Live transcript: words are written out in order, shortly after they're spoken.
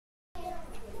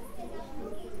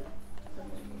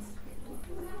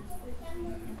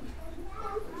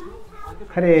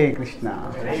Hare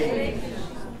Krishna.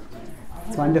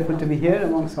 It's wonderful to be here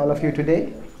amongst all of you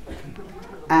today.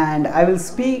 And I will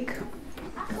speak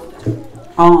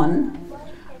on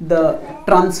the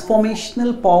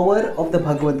transformational power of the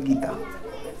Bhagavad-Gita,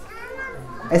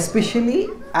 especially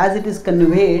as it is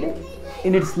conveyed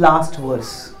in its last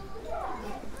verse.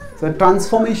 So,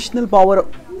 transformational power,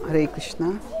 Hare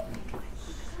Krishna.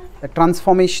 The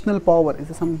transformational power, is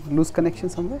there some loose connection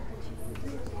somewhere?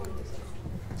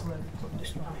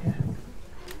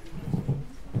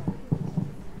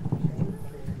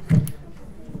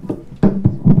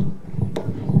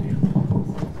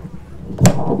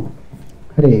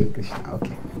 Hare Krishna,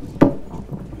 okay.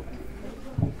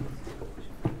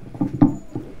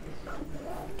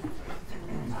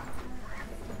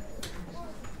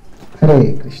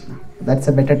 Hare Krishna, that's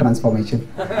a better transformation.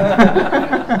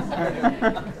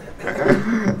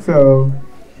 So,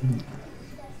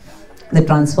 the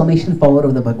transformation power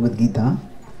of the Bhagavad-Gita.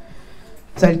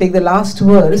 So, I'll take the last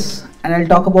verse and I'll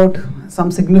talk about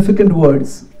some significant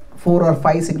words, 4 or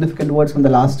 5 significant words from the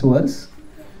last verse,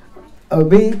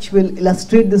 which will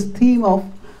illustrate this theme of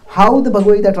how the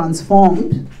Bhagavad-Gita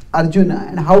transformed Arjuna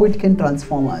and how it can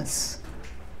transform us.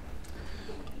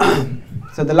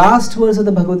 So the last verse of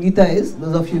the Bhagavad-Gita is,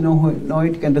 those of you who know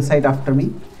it can recite after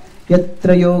me.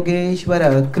 Yatra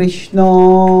Yogeshwara Krishna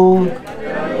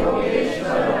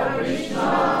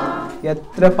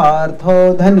Yatra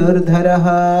Partho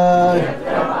Dhanurdharaha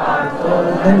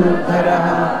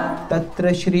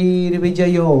Tatra Shrir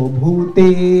Vijayo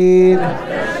Bhutir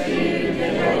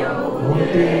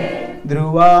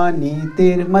Dhruva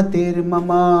Nitir Matir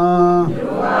Mama.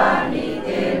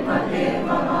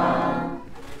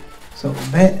 So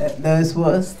this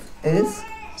verse is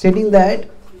stating that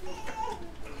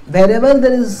wherever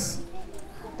there is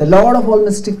the Lord of all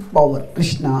mystic power,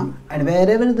 Krishna, and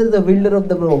wherever there is the wielder of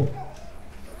the bow,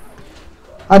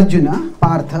 Arjuna,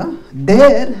 Partha,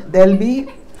 there will be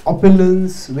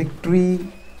opulence, victory,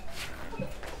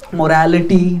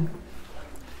 morality,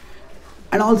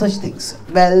 and all such things,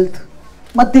 wealth,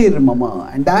 matir mama,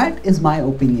 and that is my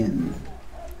opinion.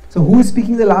 So who is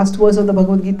speaking the last verse of the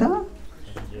Bhagavad-Gita?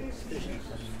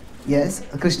 Yes,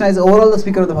 Krishna is overall the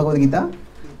speaker of the Bhagavad-Gita,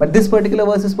 but this particular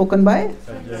verse is spoken by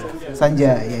Sanjay.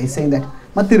 Yeah, he's saying that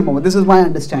matir mama, this is my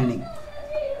understanding.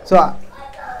 So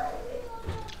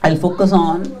I'll focus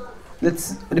on,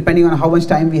 depending on how much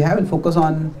time we have, I'll focus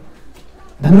on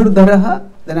Dhanurdharaha,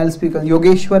 then I'll speak on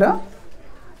Yogeshwara,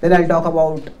 then I'll talk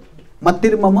about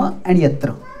Matir Mama and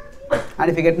Yatra. And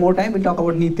if we get more time, we'll talk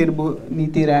about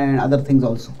Nitir and other things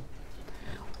also.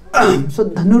 So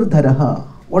Dhanurdharaha,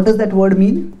 what does that word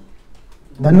mean?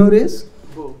 Dhanur is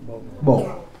bow.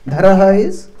 Dharaha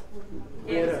is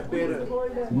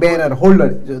bearer, holder.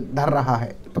 Dharaha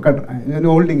hai, pakad raha hai,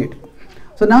 holding it.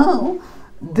 So now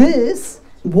this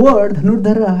word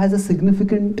Dhanurdhara has a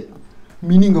significant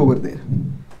meaning over there.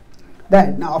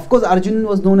 That now, of course, Arjuna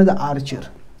was known as the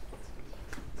archer.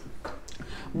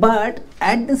 But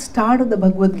at the start of the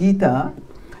Bhagavad-Gita,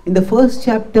 in the first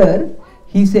chapter,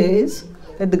 he says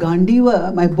that the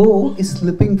Gandiva, my bow, is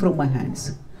slipping from my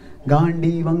hands.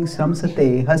 Gandivang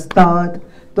samsate hastat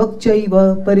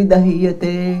tvakchaiva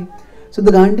paridahiyate. So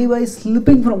the Gandiva is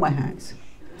slipping from my hands.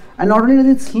 And not only does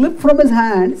it slip from his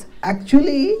hands,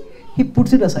 actually he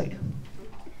puts it aside.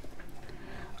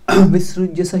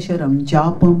 Visrujya sasharam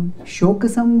chapam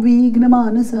shokasam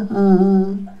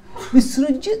vignamanasaha.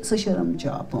 Visrujya sasharam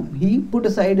chapam. He put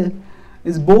aside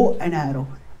his bow and arrow.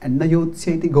 And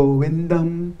nayotsyati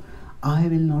govindam. I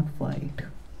will not fight.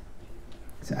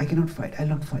 So I cannot fight. I will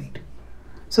not fight.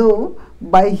 So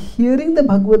by hearing the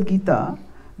Bhagavad-Gita,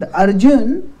 the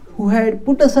Arjun who had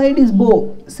put aside his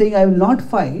bow, saying I will not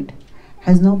fight,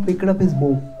 has now picked up his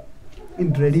bow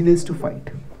in readiness to fight.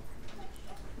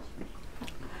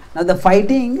 Now the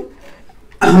fighting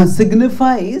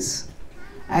signifies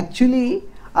actually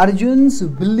Arjun's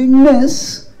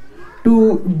willingness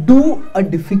to do a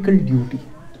difficult duty.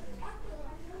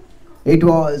 It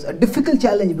was a difficult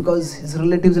challenge because his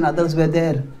relatives and others were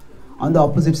there on the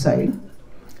opposite side.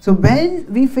 So when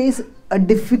we face a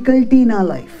difficulty in our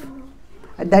life,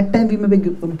 at that time we may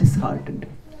become disheartened.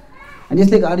 And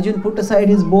just like Arjun put aside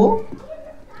his bow,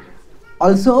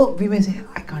 also we may say,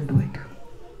 I can't do it.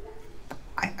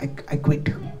 I quit.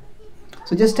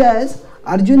 So just as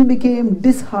Arjun became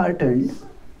disheartened,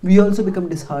 we also become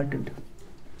disheartened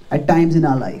at times in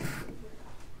our life.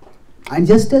 And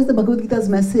just as the Bhagavad-Gita's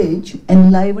message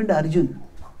enlivened Arjun,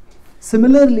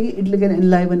 similarly it can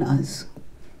enliven us.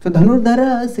 So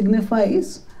Dhanurdhara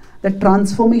signifies the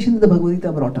transformation that the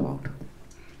Bhagavad-Gita brought about.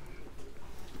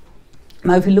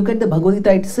 Now if you look at the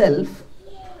Bhagavad-Gita itself,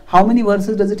 how many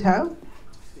verses does it have?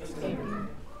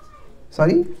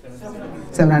 Sorry?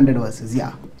 700 verses,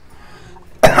 yeah.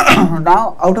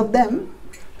 Now, out of them,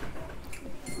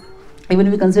 even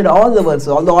if we consider all the verses,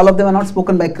 although all of them are not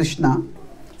spoken by Krishna,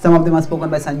 some of them are spoken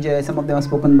by Sanjay, some of them are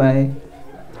spoken by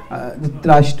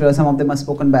Dhritarashtra, some of them are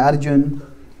spoken by Arjun.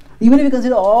 Even if we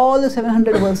consider all the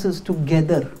 700 verses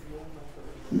together,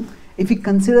 if we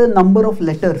consider the number of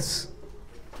letters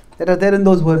that are there in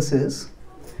those verses,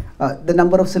 the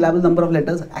number of syllables, number of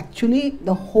letters, actually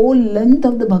the whole length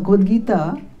of the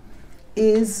Bhagavad-Gītā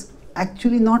is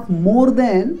actually not more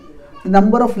than the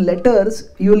number of letters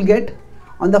you will get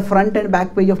on the front and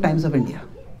back page of Times of India.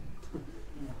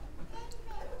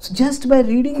 So just by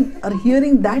reading or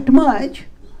hearing that much,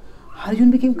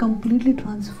 Arjun became completely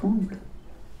transformed.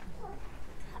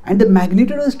 And the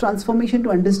magnitude of this transformation, to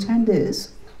understand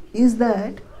this, is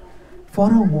that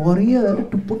for a warrior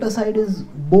to put aside his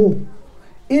bow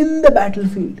in the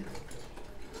battlefield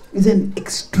is an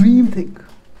extreme thing.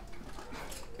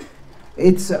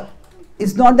 It's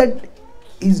not that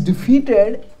he's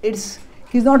defeated, he's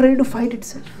not ready to fight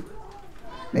itself.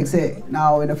 Like say,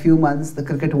 now in a few months the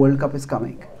Cricket World Cup is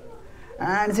coming.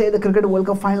 And say the Cricket World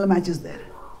Cup final match is there.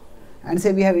 And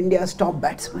say we have India's top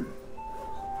batsman.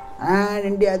 And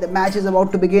India, the match is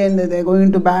about to begin, they're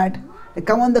going to bat. They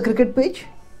come on the cricket pitch,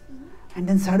 and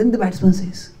then suddenly the batsman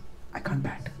says, I can't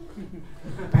bat.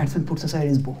 Batsman puts aside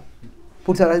his bow.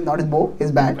 Puts aside not his bow,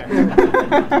 his bat.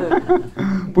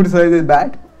 Puts aside his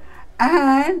bat.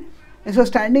 And instead of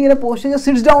standing in a posture, just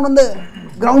sits down on the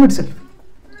ground itself.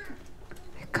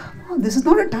 Come on, this is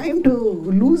not a time to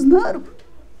lose nerve.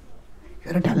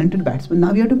 You're a talented batsman,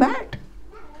 now you have to bat.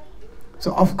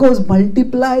 So of course,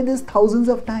 multiply this thousands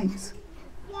of times.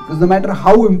 Because no matter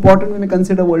how important we may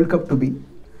consider World Cup to be,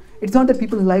 it's not that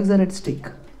people's lives are at stake.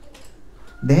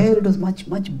 There it was much,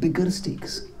 much bigger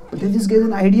stakes. But they just gave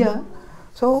an idea.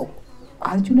 So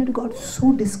Arjuna had got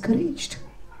so discouraged.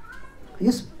 He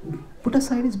just put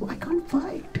aside his bow. I can't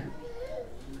fight.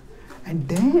 And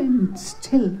then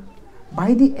still,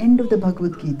 by the end of the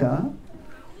Bhagavad-Gītā,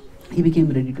 he became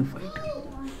ready to fight.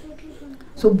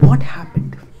 So what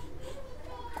happened?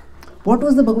 What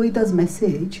was the Bhagavad-Gītā's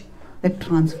message that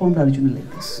transformed Arjuna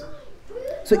like this?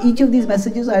 So each of these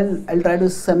messages I'll try to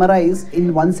summarize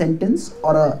in one sentence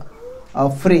or a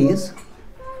phrase.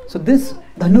 So this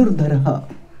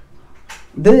Dhanurdharaha,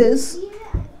 this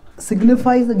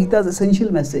signifies the Gita's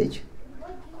essential message.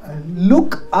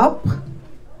 Look up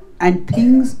and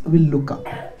things will look up.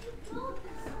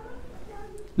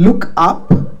 Look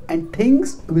up and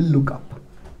things will look up.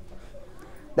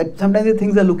 That sometimes the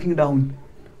things are looking down.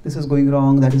 This is going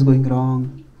wrong, that is going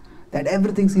wrong. That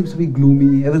everything seems to be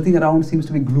gloomy, everything around seems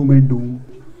to be gloom and doom.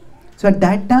 So at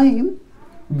that time,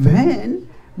 when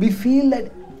we feel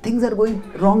that things are going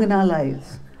wrong in our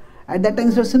lives, at that time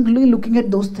instead of simply looking at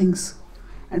those things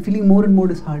and feeling more and more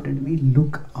disheartened, we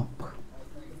look up.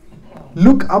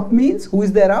 Look up means, who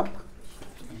is there up?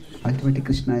 Ultimately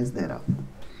Krishna is there up.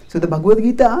 So the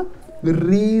Bhagavad-Gītā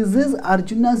raises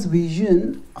Arjuna's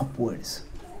vision upwards.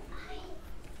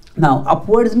 Now,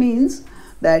 upwards means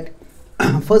that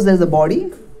first there is the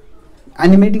body,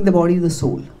 animating the body is the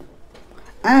soul.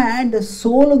 And the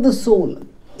soul of the soul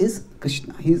is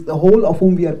Krishna. He is the whole of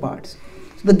whom we are parts.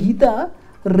 So the Gita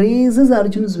raises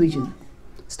Arjuna's vision,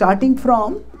 starting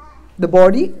from the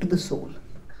body to the soul.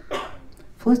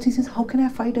 First he says, how can I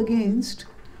fight against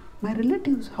my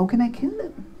relatives? How can I kill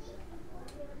them?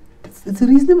 It's a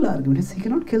reasonable argument. He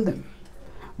cannot kill them.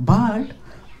 But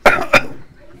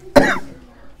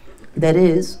there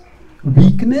is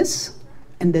weakness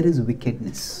and there is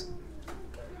wickedness.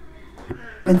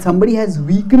 When somebody has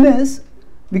weakness,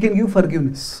 we can give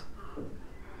forgiveness.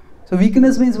 So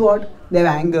weakness means what? They have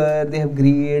anger, they have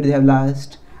greed, they have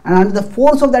lust. And under the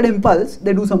force of that impulse,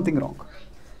 they do something wrong.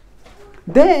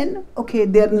 Then, okay,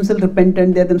 they are themselves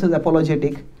repentant, they are themselves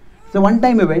apologetic. It's a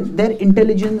one-time event. Their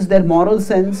intelligence, their moral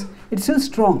sense, it's still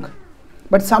strong.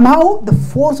 But somehow, the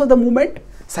force of the movement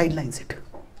sidelines it.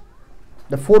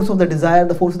 The force of the desire,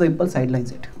 the force of the impulse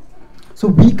sidelines it. So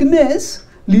weakness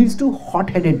leads to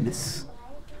hot-headedness,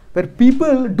 where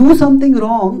people do something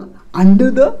wrong under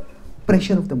the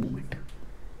pressure of the moment.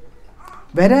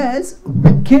 Whereas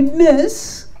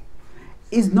wickedness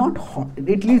is not hot.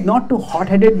 It leads not to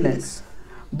hot-headedness,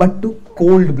 but to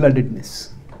cold-bloodedness.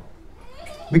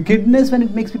 Wickedness, when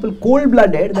it makes people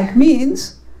cold-blooded, that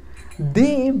means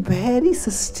they very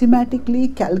systematically,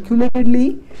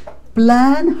 calculatedly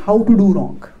plan how to do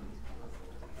wrong.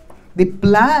 They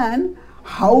plan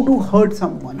how to hurt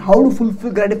someone, how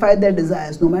to gratify their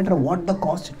desires, no matter what the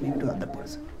cost it may be to the other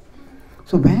person.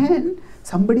 So when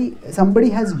somebody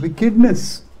has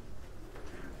wickedness,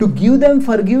 to give them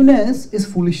forgiveness is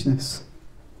foolishness.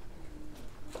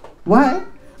 Why?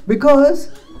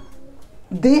 Because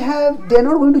they are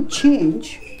not going to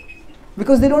change,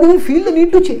 because they don't even feel the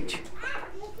need to change.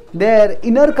 Their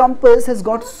inner compass has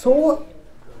got so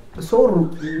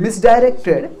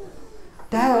misdirected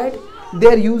that they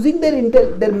are using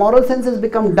their moral sense has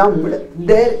become dumbed,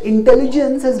 their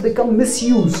intelligence has become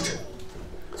misused.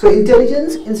 So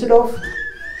intelligence, instead of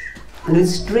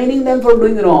restraining them from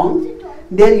doing wrong,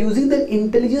 they are using their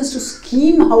intelligence to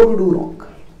scheme how to do wrong.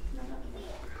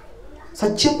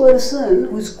 Such a person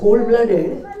who is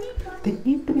cold-blooded, they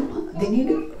need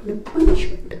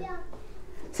punishment.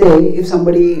 Say, if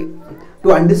somebody,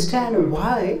 to understand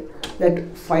why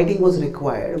that fighting was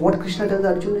required, what Krishna tells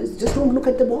Arjuna is, just don't look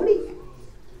at the body.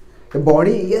 The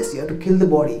body, yes, you have to kill the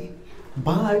body.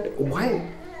 But why?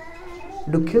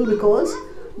 To kill because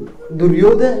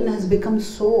Duryodhana has become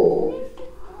so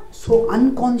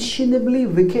unconscionably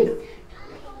wicked.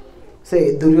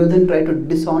 Say, Duryodhana tried to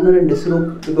dishonor and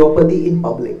disrobe Draupadi in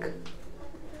public.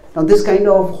 Now this kind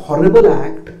of horrible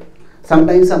act,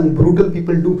 sometimes some brutal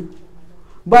people do.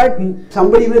 But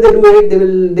somebody, when they do it,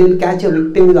 they will catch a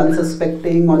victim who is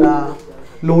unsuspecting on a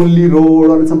lonely road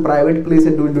or in some private place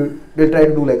and they'll try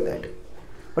to do like that.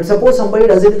 But suppose somebody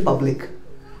does it in public,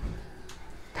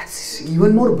 that's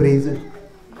even more brazen.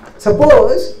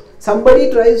 Suppose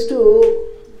somebody tries to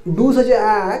do such an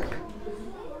act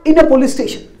in a police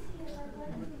station,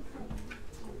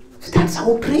 that's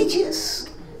outrageous.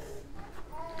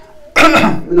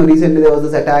 Recently there was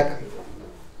this attack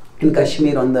in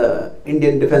Kashmir on the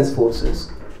Indian Defence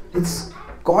Forces. It's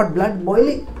got blood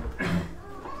boiling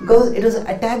because it was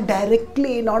attacked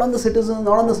directly, not on the citizens,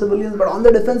 not on the civilians, but on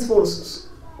the defence forces.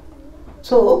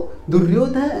 So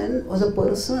Duryodhana was a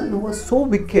person who was so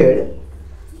wicked,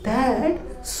 that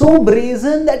so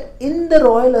brazen, that in the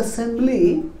royal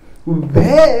assembly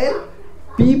where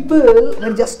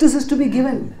justice is to be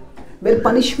given, where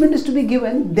punishment is to be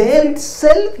given, there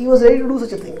itself he was ready to do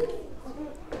such a thing.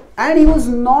 And he was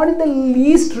not in the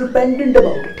least repentant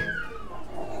about it.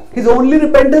 His only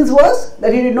repentance was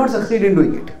that he did not succeed in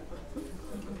doing it.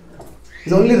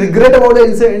 His only regret about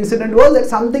the incident was that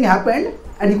something happened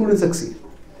and he couldn't succeed.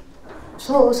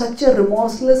 So such a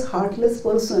remorseless, heartless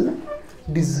person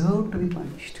deserved to be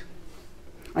punished.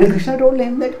 And Krishna told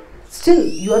him that still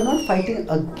you are not fighting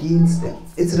against them.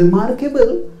 It's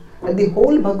remarkable that the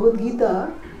whole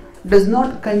Bhagavad-Gita does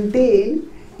not contain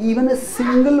even a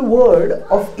single word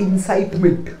of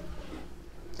incitement.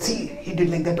 See, he did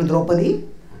like that to Draupadi,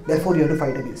 therefore you have to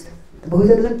fight against them. The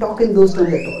Bhagavad-Gita doesn't talk in those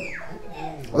terms at all.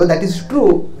 Although that is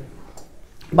true,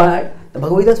 but the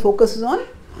Bhagavad-Gita's focus is on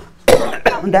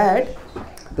that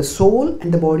the soul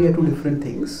and the body are two different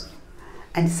things,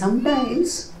 and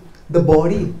sometimes the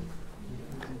body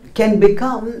can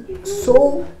become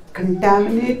so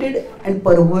contaminated and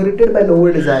perverted by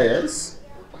lower desires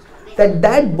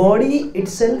that body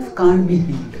itself can't be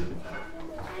healed.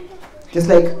 Just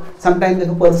like sometimes if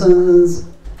a person's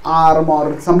arm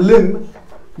or some limb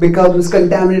becomes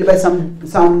contaminated by some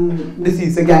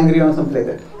disease, a gangrene or something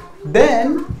like that,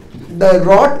 then the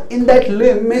rot in that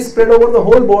limb may spread over the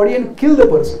whole body and kill the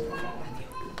person.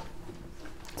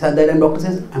 So at that time doctor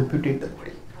says, amputate the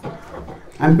body.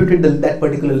 Amputate that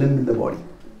particular limb in the body.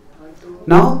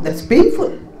 Now that's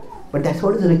painful, but that's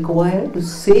what is required to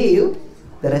save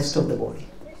the rest of the body.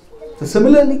 So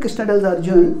similarly, Krishna tells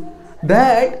Arjuna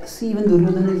that, see, even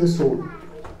Duryodhana is a soul,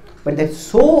 but that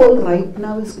soul right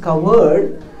now is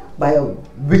covered by a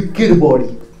wicked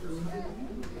body.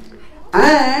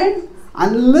 And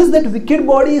unless that wicked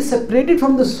body is separated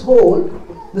from the soul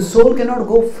cannot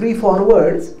go free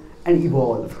forwards and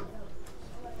evolve.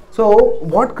 So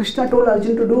what Krishna told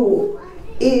Arjuna to do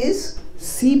is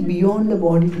see beyond the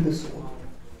body to the soul.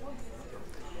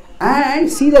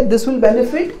 And see that this will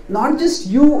benefit not just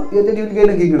you, that you will gain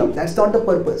a kingdom. That's not the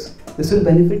purpose. This will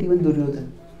benefit even Duryodhana.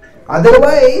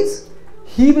 Otherwise,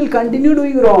 he will continue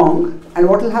doing wrong, and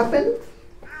what will happen?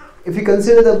 If you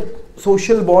consider the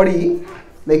social body,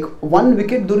 like one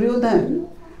wicked Duryodhana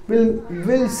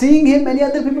will seeing him, many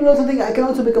other people also think, I can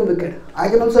also become wicked. I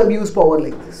can also abuse power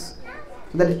like this.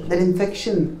 That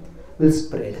infection will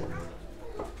spread.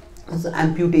 That's the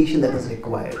amputation that is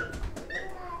required.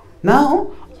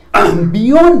 Now,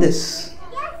 beyond this,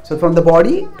 so from the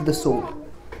body to the soul,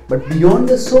 but beyond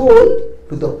the soul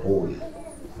to the whole.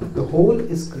 The whole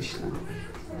is Krishna.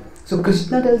 So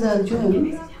Krishna tells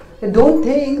Arjuna, don't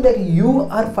think that you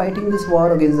are fighting this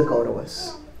war against the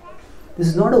Kauravas. This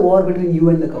is not a war between you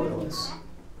and the Kauravas.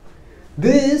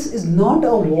 This is not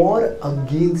a war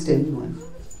against anyone.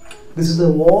 This is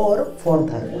a war for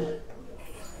Dharma.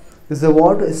 This is a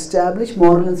war to establish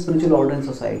moral and spiritual order in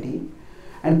society.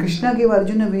 And Krishna gave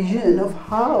Arjuna a vision of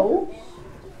how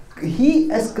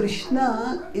he as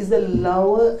Krishna is the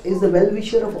lover, is the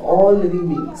well-wisher of all living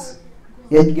beings.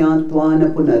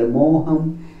 Yajñātvāna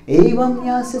punarmoham evam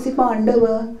yāsasi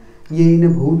pandava yena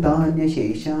bhūtānya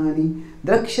sheshāni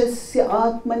drakshasya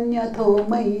atmanyatho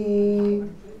mayi.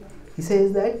 He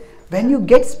says that when you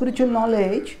get spiritual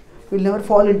knowledge, you will never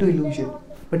fall into illusion.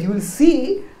 But you will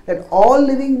see that all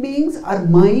living beings are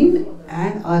mine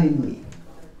and are in me.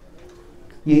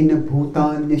 Yena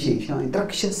bhūtānya sheshāni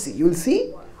drakshasya. You will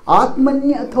see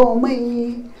atmanyatho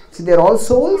mayi. So they are all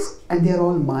souls and they are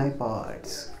all my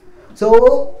parts.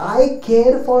 So I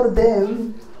care for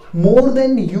them more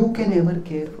than you can ever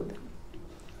care for them.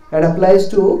 That applies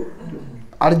to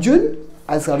Arjun,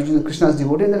 as Arjun is Krishna's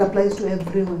devotee, and that applies to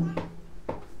everyone.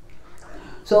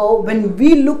 So when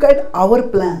we look at our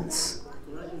plans,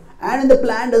 and the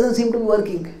plan doesn't seem to be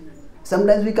working,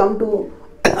 sometimes we come to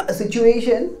a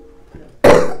situation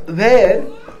where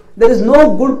there is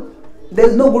no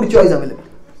good choice available.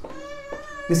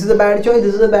 This is a bad choice,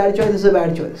 this is a bad choice, this is a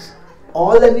bad choice.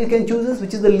 All that we can choose is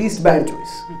which is the least bad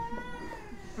choice.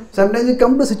 Sometimes we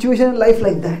come to a situation in life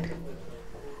like that.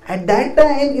 At that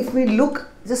time, if we look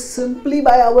just simply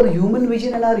by our human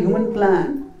vision and our human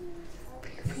plan,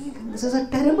 we feel this is a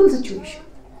terrible situation.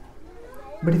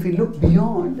 But if we look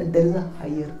beyond, that there is a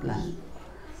higher plan.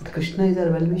 That Krishna is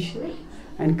our well-wisher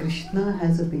and Krishna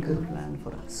has a bigger plan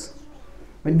for us.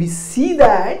 When we see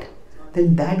that,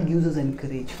 then that gives us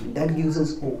encouragement, that gives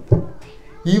us hope.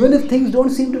 Even if things don't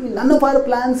seem to be, none of our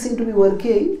plans seem to be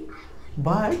working,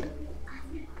 but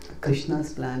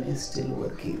Krishna's plan is still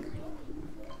working.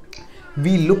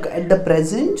 We look at the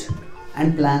present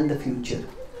and plan the future.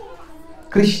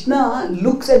 Krishna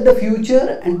looks at the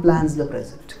future and plans the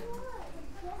present.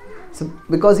 So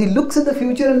because he looks at the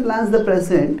future and plans the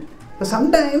present, so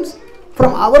sometimes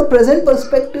from our present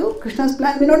perspective, Krishna's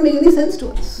plan may not make any sense to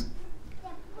us.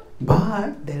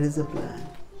 But there is a plan.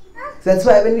 So that's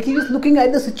why when we keep looking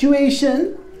at the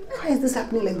situation, why is this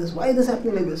happening like this? Why is this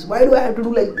happening like this? Why do I have to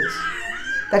do like this?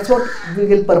 That's what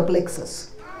will perplex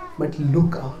us. But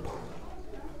look up.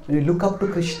 When we look up to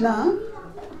Krishna,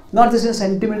 not just in a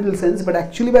sentimental sense, but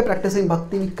actually by practicing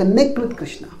bhakti, we connect with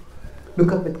Krishna.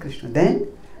 Look up with Krishna. Then,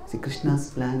 see,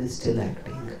 Krishna's plan is still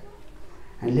acting.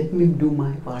 And let me do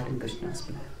my part in Krishna's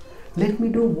plan. Let me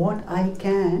do what I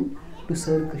can to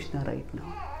serve Krishna right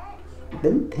now.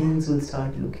 Then things will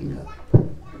start looking up.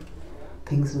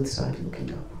 Things will start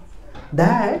looking up.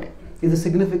 That is the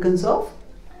significance of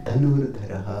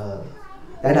Dhanurdharaha.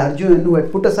 That Arjun, who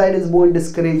had put aside his bow in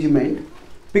discouragement,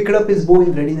 picked up his bow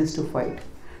in readiness to fight.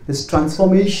 This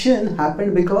transformation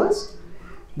happened because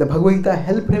the Bhagavad-Gītā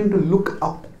helped him to look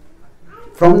up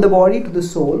from the body to the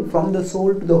soul, from the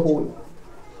soul to the whole,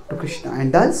 to Krishna.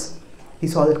 And thus, he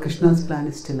saw that Krishna's plan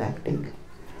is still acting.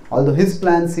 Although his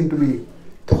plans seem to be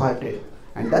thwarted.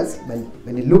 And thus,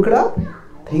 when he looked up,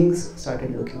 things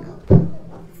started looking up.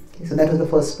 Okay, so that was the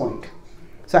first point.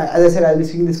 So as I said, I'll be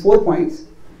speaking these 4 points.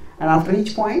 And after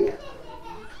each point, it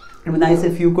would be nice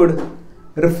if you could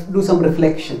do some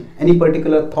reflection. Any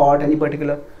particular thought, any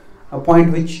particular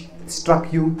point which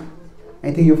struck you,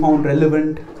 anything you found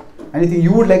relevant, anything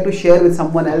you would like to share with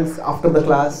someone else after the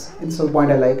class. It's the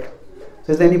point I liked.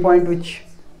 So is there any point which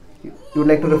you would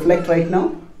like to reflect right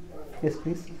now? Yes,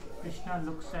 please. Krishna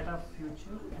looks at our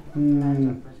future and plans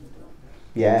our present.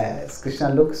 Yes, Krishna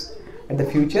looks at the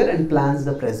future and plans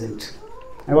the present.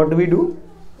 And what do? We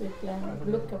plan,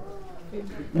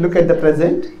 Look at the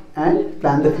present and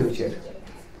plan the future.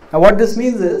 Now what this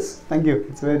means is, thank you,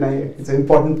 it's very nice, it's an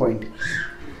important point.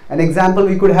 An example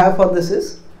we could have for this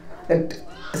is that,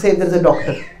 say there is a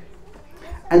doctor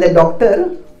and the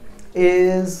doctor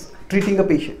is treating a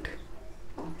patient.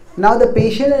 Now the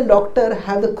patient and doctor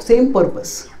have the same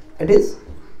purpose, it is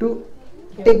to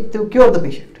cure the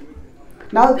patient.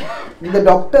 Now the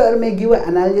doctor may give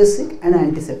an analgesic and an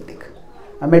antiseptic,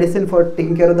 a medicine for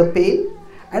taking care of the pain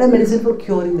and a medicine for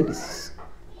curing the disease.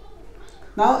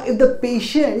 Now if the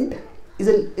patient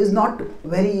is not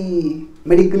very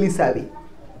medically savvy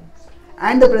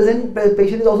and the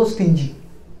patient is also stingy,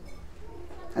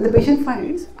 and the patient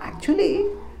finds actually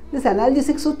this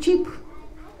analgesic so cheap,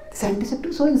 this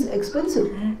antiseptic so expensive,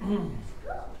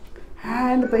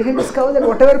 and the patient discovers that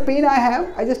whatever pain I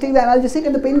have, I just take the analgesic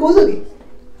and the pain goes away.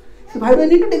 So why do I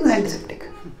need to take the antiseptic?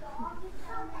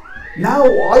 Now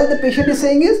all the patient is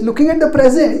saying is, looking at the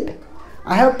present,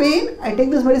 I have pain, I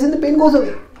take this medicine, the pain goes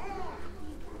away.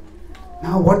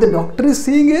 Now what the doctor is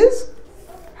seeing is,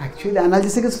 actually the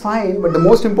analgesic is fine, but the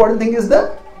most important thing is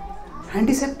the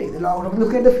antiseptic.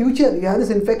 Look at the future, you have this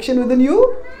infection within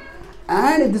you,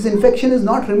 and if this infection is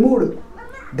not removed,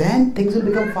 then things will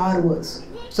become far worse.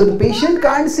 So the patient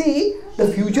can't see the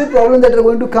future problems that are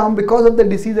going to come because of the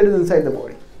disease that is inside the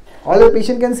body. All the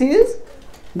patient can see is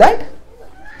that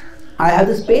I have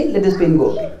this pain, let this pain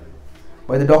go away.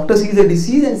 But the doctor sees the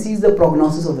disease and sees the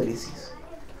prognosis of the disease.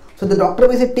 So the doctor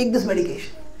may say, take this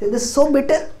medication. Say, this is so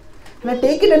bitter. And I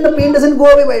take it and the pain doesn't go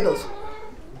away by it also.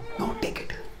 No, take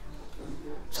it.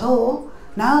 So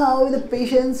now the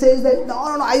patient says that, no,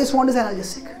 I just want this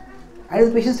analgesic. And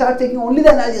the patient starts taking only the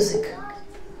analgesic.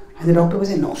 And the doctor will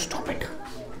say, no, stop it.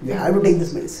 You have to take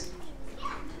this medicine.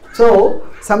 So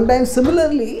sometimes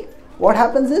similarly, what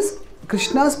happens is,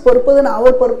 Krishna's purpose and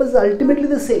our purpose is ultimately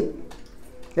the same.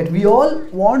 That we all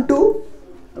want to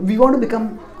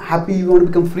become happy, we want to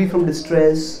become free from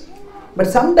distress. But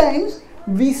sometimes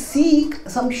we seek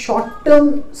some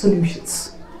short-term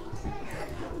solutions.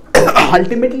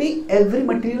 Ultimately, every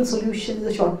material solution is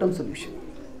a short-term solution.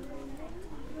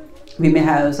 We may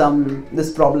have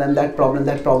this problem, that problem,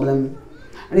 and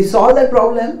we solve that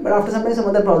problem, but after some time some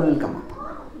other problem will come up.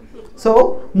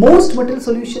 So most material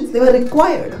solutions, they were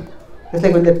required. It's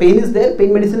like when the pain is there,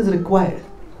 pain medicine is required.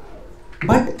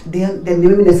 But they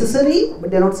may be necessary, but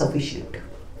they are not sufficient.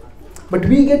 But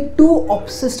we get too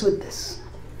obsessed with this.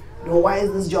 Why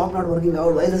is this job not working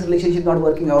out? Why is this relationship not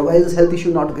working out? Why is this health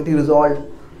issue not getting resolved?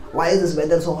 Why is this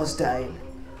weather so hostile?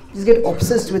 Just get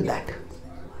obsessed with that.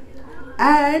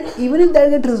 And even if that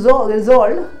gets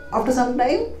resolved, after some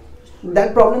time,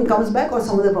 that problem comes back or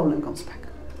some other problem comes back.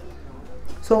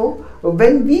 So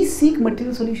when we seek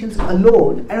material solutions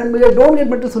alone, and when we don't get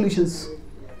material solutions,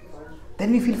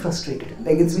 then we feel frustrated.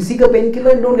 Like we seek a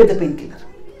painkiller and don't get the painkiller.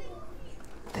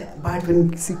 But when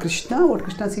we see Krishna, what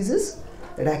Krishna sees is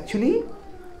that actually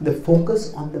the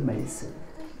focus on the medicine,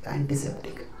 the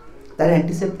antiseptic. That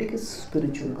antiseptic is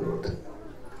spiritual growth.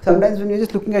 Sometimes when you're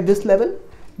just looking at this level,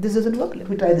 this doesn't work, let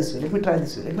me try this way, let me try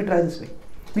this way, let me try this way.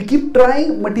 We keep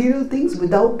trying material things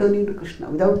without turning to Krishna,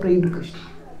 without praying to Krishna.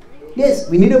 Yes,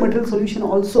 we need a material solution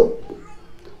also.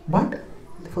 But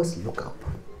first look up.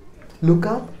 Look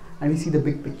up and we see the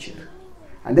big picture.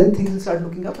 And then things will start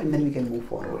looking up and then we can move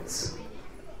forwards.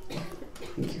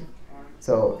 Thank you.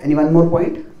 So, any one more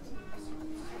point?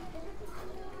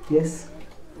 Yes?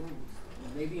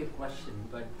 Maybe a question,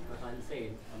 but I'll say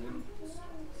it. I mean,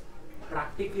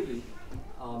 practically,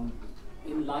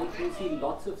 in life you see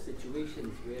lots of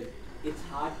situations where it's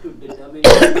hard to determine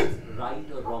if it's right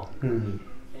or wrong.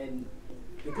 And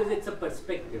because it's a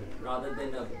perspective rather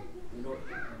than a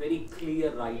very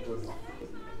clear right or wrong.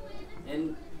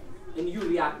 And you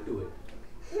react to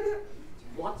it.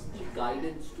 What's the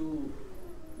guidance to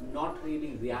not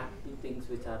really react to things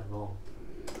which are wrong?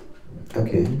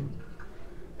 Okay.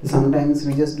 Sometimes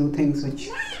we just do things which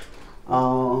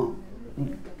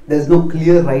there's no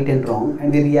clear right and wrong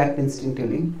and we react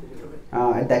instinctively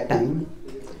at that time.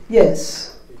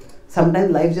 Yes,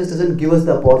 sometimes life just doesn't give us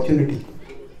the opportunity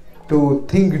to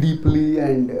think deeply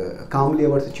and calmly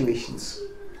about situations.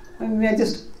 And we are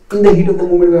just in the heat of the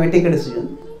moment we might take a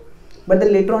decision. But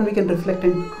then later on we can reflect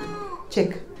and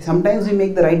check. Sometimes we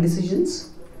make the right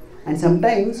decisions and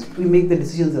sometimes we make the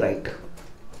decisions right.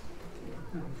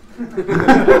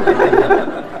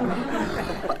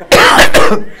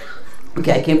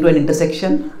 Okay, I came to an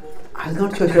intersection. I was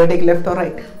not sure, should I take left or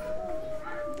right?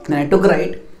 Then I took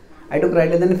right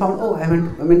and then I found, I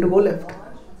meant to go left.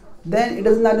 Then it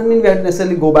doesn't mean we have to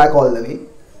necessarily go back all the way.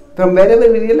 From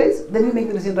wherever we realize, then we make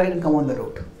the decision right and come on the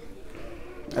route.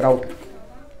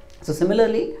 So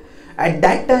similarly, at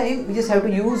that time, we just have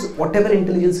to use whatever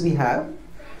intelligence we have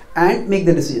and make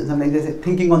the decision. Sometimes they say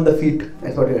thinking on the feet,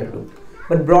 that's what we have to do.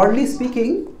 But broadly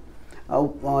speaking,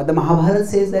 the Mahabharata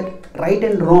says that right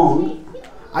and wrong,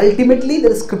 ultimately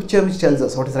there is scripture which tells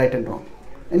us what is right and wrong.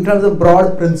 In terms of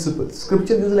broad principles,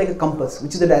 scripture is like a compass,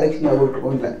 which is the direction you are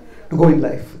going to go in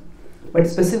life. But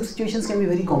specific situations can be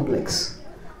very complex.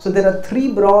 So there are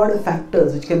three broad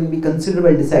factors which can be considered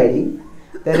while deciding.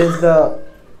 There is the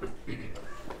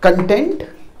content,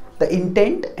 the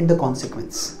intent and the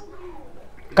consequence.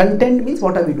 Content means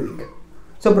what are we doing?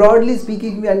 So broadly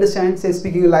speaking, we understand, say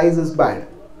speaking lies is bad.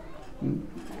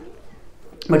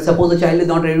 But suppose a child is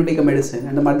not ready to take a medicine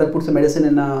and the mother puts a medicine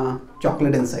in a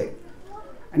chocolate inside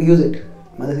and use it.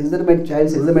 Mother says, child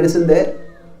says, is the medicine there?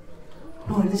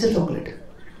 No, it is a chocolate.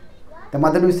 The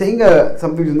mother is saying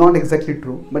something which is not exactly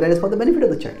true, but that is for the benefit of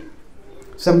the child.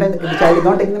 Sometimes if the child is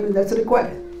not taking them, that's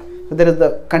required. So there is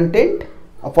the content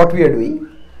of what we are doing.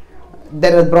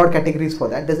 There are broad categories for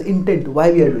that. There is intent,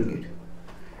 why we are doing it.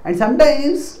 And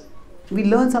sometimes we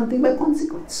learn something by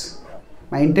consequence.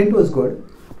 My intent was good.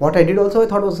 What I did also I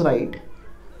thought was right.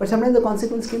 But sometimes the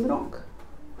consequence came wrong.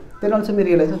 Then also we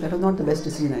realize that was not the best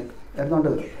decision.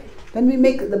 Then we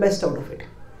make the best out of it.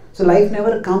 So life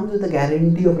never comes with a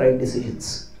guarantee of right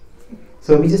decisions.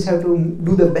 So we just have to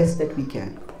do the best that we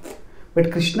can.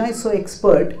 But Krishna is so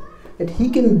expert that he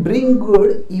can bring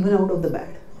good even out of the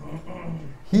bad.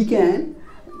 He can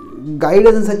guide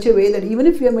us in such a way that even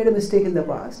if we have made a mistake in the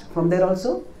past, from there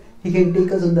also he can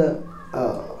take us on the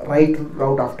right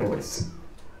route afterwards.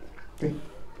 Okay.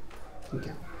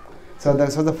 Okay. So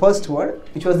that's the first word.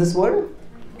 Which was this word?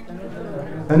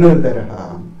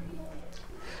 Dhanurdhara.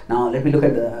 Now let me look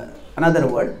at another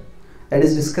word that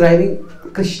is describing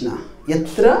Krishna.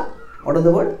 Yatra, what is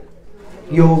the word?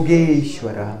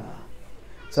 Yogeshwara.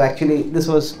 So actually this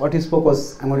was what he spoke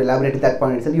was, I'm going to elaborate at that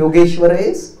point itself. Yogeshwara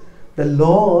is the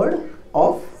Lord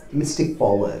of mystic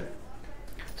power.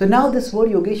 So now this word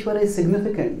Yogeshwara is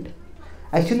significant.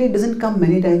 Actually it doesn't come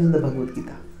many times in the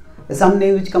Bhagavad-Gita. There are some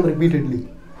names which come repeatedly.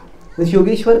 This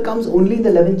Yogeshwar comes only in the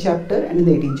 11th chapter and in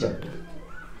the 18th chapter.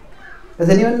 Does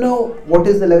anyone know what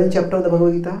is the 11th chapter of the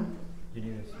Bhagavad-Gita?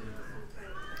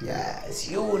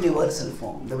 Yes, universal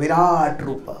form, the Virat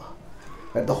Rupa,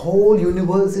 where the whole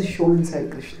universe is shown inside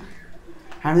Krishna.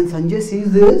 And when Sanjay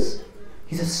sees this,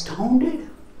 he's astounded.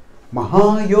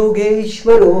 Maha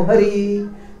Yogeshwaro Hari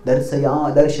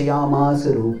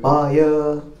Darshayamasa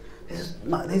Rupaya.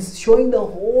 This is showing the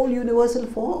whole universal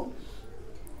form.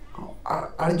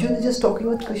 Arjuna is just talking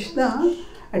with Krishna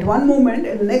at one moment,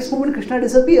 and the next moment Krishna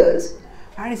disappears,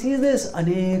 and he sees this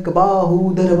Anek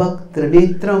Bahu Dharabhaktra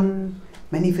Netram,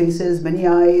 many faces, many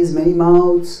eyes, many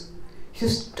mouths.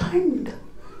 He's stunned.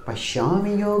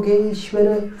 Pashyami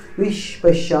Yogeshwara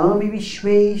Pashyami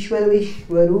Vishweshwara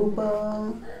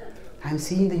Vishwarupa. I am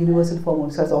seeing the universal form.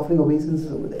 He starts offering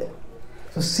obeisances over there.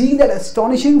 So seeing that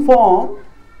astonishing form,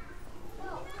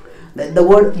 the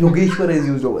word Yogeshwara is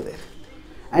used over there.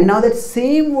 And now that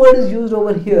same word is used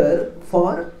over here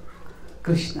for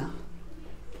Krishna.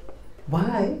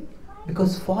 Why?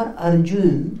 Because for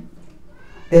Arjuna,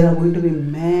 there are going to be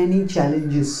many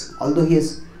challenges. Although he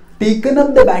has taken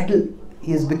up the battle,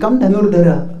 he has become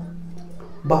Dhanurdhara.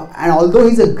 And although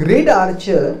he is a great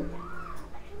archer,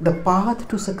 the path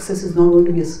to success is not going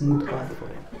to be a smooth path for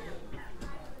him.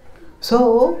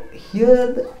 So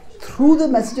here, through the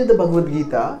message of the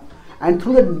Bhagavad-Gita and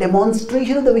through the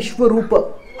demonstration of the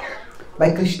Vishwarupa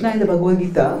by Krishna in the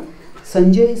Bhagavad-Gita,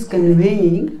 Sanjay is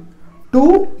conveying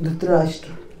to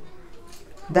Dhritarashtra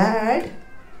that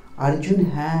Arjuna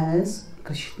has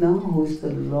Krishna, who is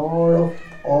the Lord of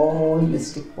all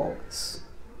mystic powers,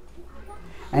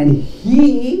 and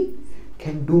he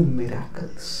can do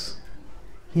miracles.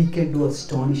 He can do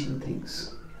astonishing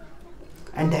things.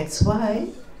 And that's why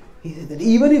he said that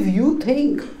even if you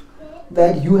think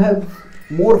that you have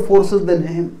more forces than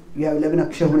him, you have 11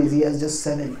 Akshamanis, he has just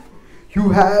 7. You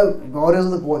have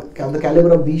warriors of the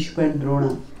caliber of Bhishma and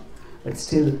Drona, but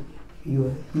still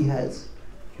he has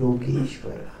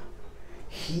Yogeshwara.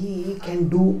 He can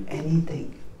do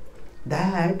anything.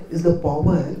 That is the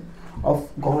power of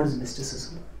God's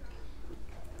mysticism.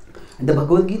 And the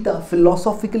Bhagavad-Gita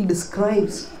philosophically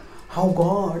describes how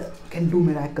God can do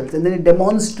miracles, and then it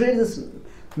demonstrates this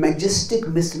majestic,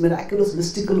 miraculous,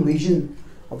 mystical vision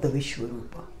of the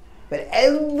Vishwarupa, where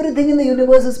everything in the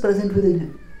universe is present within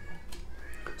him.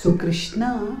 So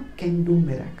Krishna can do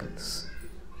miracles.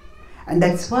 And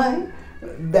that's why,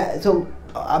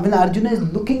 when Arjuna is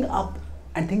looking up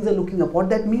and things are looking up, what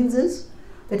that means is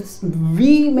that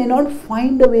we may not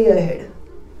find a way ahead,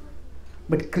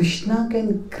 but Krishna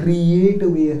can create a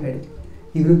way ahead,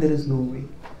 even if there is no way.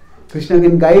 Krishna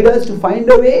can guide us to find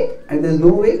a way, and if there is no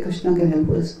way, Krishna can help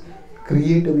us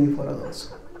create a way for us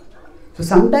also. So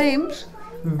sometimes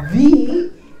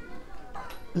we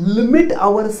limit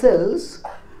ourselves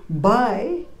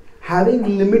by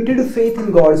having limited faith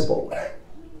in God's power.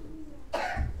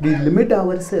 We limit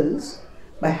ourselves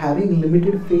by having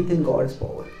limited faith in God's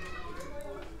power.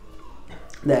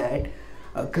 That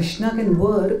Krishna can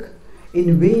work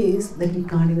in ways that we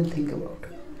can't even think about.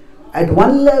 At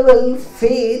one level,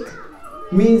 faith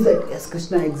means that yes,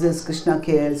 Krishna exists, Krishna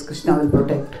cares, Krishna will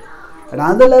protect. At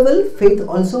another level, faith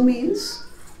also means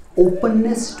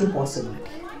openness to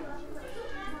possibility.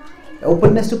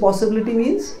 Openness to possibility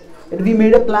means that we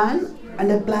made a plan and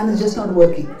that plan is just not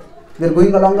working. We are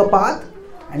going along a path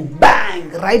and bang,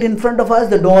 right in front of us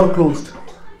the door closed.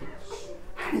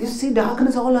 And you see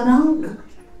darkness all around.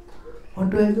 What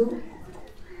do I do?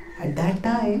 At that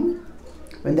time,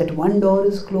 when that one door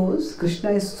is closed,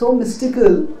 Krishna is so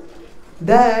mystical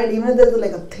that even if there is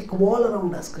like a thick wall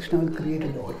around us, Krishna will create a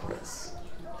door for us.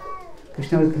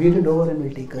 Krishna will create a door and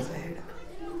will take us ahead.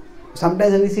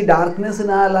 Sometimes when we see darkness in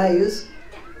our lives,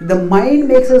 the mind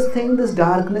makes us think this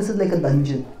darkness is like a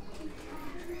dungeon.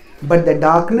 But the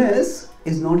darkness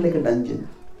is not like a dungeon.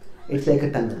 It's like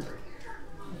a tunnel.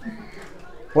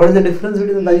 What is the difference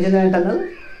between the dungeon and a tunnel?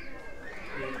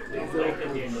 There is light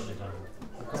at the end of the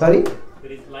tunnel. Sorry?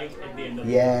 There is light at the end of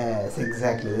the Yes,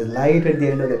 exactly. There's light at the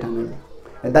end of the tunnel.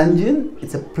 A dungeon,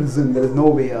 it's a prison. There is no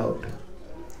way out.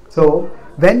 So,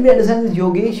 when we understand this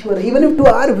Yogeshwara, even if to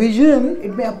our vision,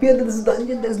 it may appear that this is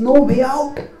dungeon, there is no way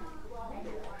out.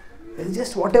 It's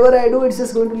just whatever I do, it's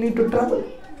just going to lead to trouble.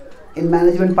 In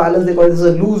management parlance, they call this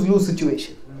a lose-lose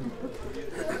situation.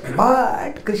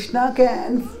 But Krishna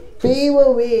can pave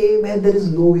a way where there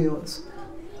is no way also.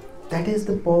 That is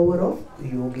the power of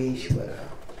Yogeshwara.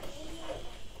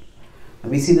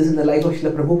 We see this in the life of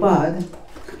Srila Prabhupada.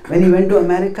 When he went to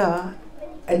America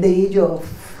at the age of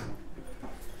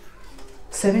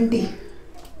 70,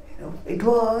 it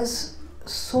was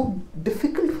so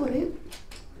difficult for him.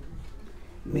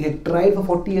 He had tried for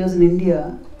 40 years in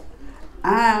India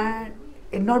and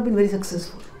it had not been very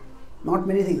successful. Not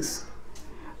many things.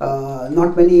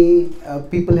 Not many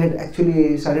people had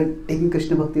actually started taking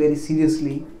Krishna Bhakti very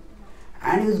seriously,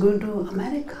 and he was going to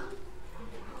America,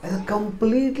 as a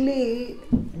completely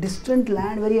distant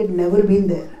land where he had never been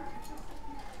there.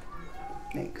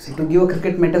 Like, so to give a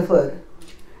cricket metaphor,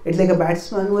 it's like a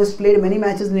batsman who has played many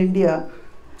matches in India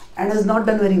and has not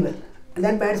done very well, and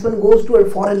that batsman goes to a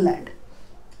foreign land.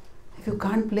 If you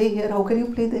can't play here, how can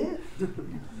you play there?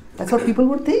 That's what people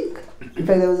would think. In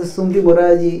fact, there was a Sumti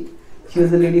Moraji. She was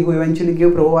the lady who eventually gave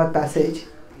Prabhupada passage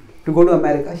to go to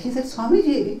America. She said,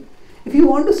 Swamiji, if you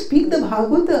want to speak the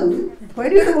Bhagavatam, why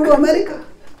do you have to go to America?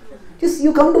 Just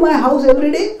you come to my house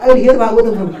every day, I will hear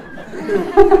Bhagavatam from you.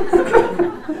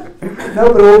 Now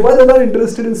Prabhupada is not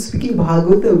interested in speaking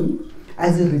Bhagavatam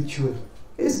as a ritual.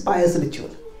 It is pious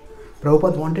ritual.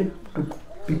 Prabhupada wanted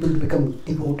people to become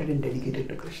devoted and dedicated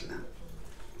to Krishna.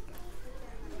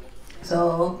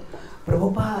 So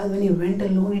Prabhupada, when he went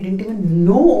alone, he didn't even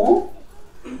know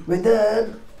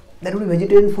whether there would be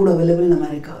vegetarian food available in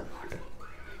America or not.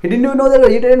 He didn't even know that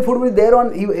vegetarian food would be there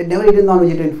on, he had never eaten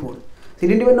non-vegetarian food. So he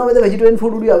didn't even know whether vegetarian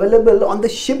food would be available on the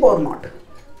ship or not.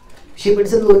 Ship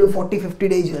itself was a 40-50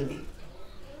 day journey.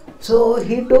 So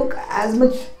he took as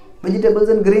much vegetables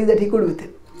and grains that he could with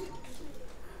him.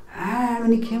 And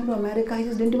when he came to America, he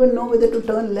just didn't even know whether to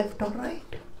turn left or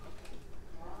right.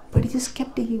 But he just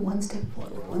kept taking one step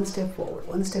forward, one step forward,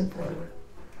 one step forward.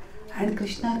 And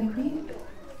Krishna revealed.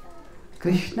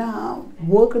 Krishna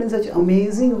worked in such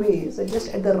amazing ways that just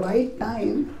at the right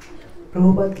time,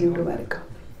 Prabhupada came to America.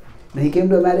 When he came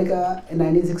to America in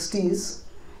 1960s,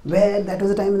 where that was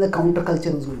the time when the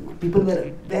counterculture was going on. People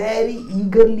were very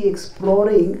eagerly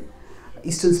exploring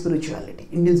Eastern spirituality,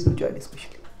 Indian spirituality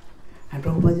especially. And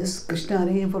Prabhupada just, Krishna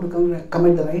arranged for to come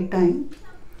at the right time.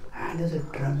 And there's a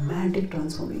dramatic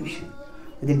transformation.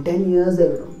 Within 10 years, there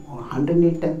were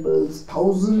 108 temples,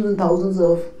 thousands and thousands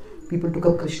of people took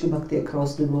up Krishna Bhakti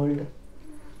across the world.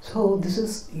 So this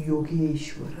is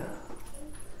Yogeshwara.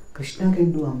 Krishna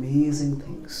can do amazing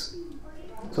things.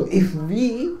 So if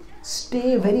we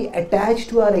stay very attached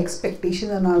to our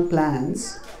expectations and our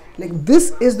plans, like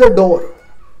this is the door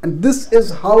and this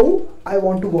is how I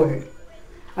want to go ahead.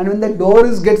 And when that door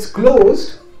gets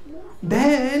closed,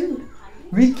 then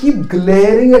we keep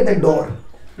glaring at the door.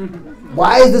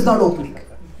 Why is this not opening?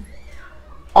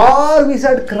 Or we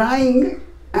start crying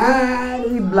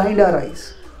and we blind our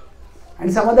eyes.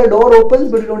 And some other door opens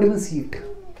but we don't even see it.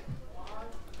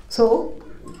 So,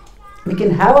 we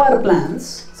can have our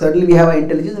plans. Certainly we have our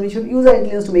intelligence and we should use our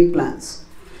intelligence to make plans.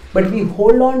 But we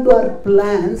hold on to our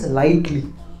plans lightly,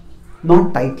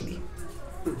 not tightly.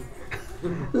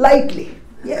 Lightly.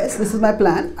 Yes, this is my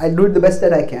plan. I'll do it the best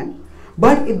that I can.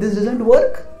 But if this doesn't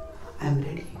work, I am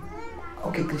ready.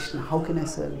 Okay, Krishna, how can I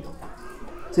serve you?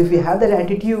 So if we have that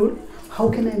attitude, how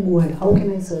can I move ahead? How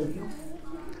can I serve you?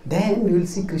 Then we will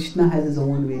see Krishna has his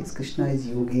own ways. Krishna is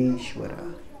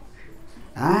Yogeshwara.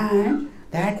 And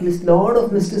that Lord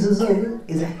of mysticism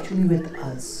is actually with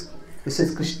us. Just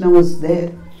as Krishna was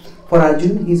there for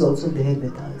Arjuna, he is also there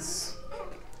with us.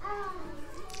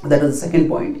 That was the second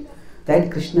point.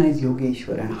 That Krishna is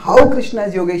Yogeshwara. And how Krishna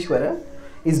is Yogeshwara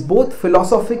is both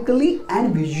philosophically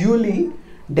and visually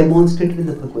demonstrated in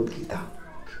the Bhagavad-Gītā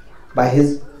by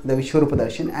the Vishwarupa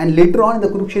Darshan. And later on in the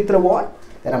Kurukshetra war,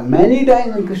 there are many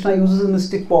times when Krishna uses his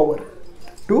mystic power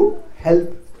to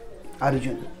help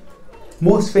Arjuna.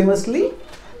 Most famously,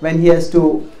 when he has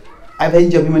to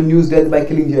avenge Abhimanyu's death by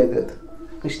killing Jayadratha,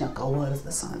 Krishna covers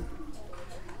the sun.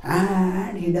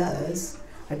 And he does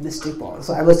that mystic power.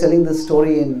 So I was telling this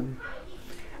story in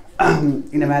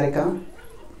America.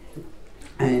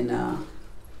 In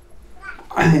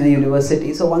a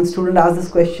university. So one student asked this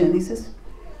question. He says,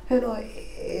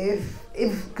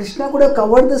 if Krishna could have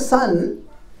covered the sun,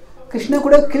 Krishna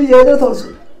could have killed Jayadratha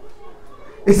also.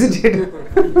 Isn't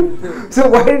it? So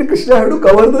why did Krishna have to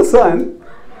cover the sun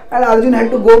and Arjuna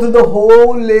had to go through the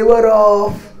whole labor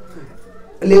of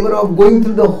going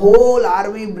through the whole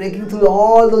army, breaking through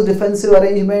all those defensive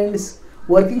arrangements,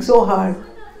 working so hard?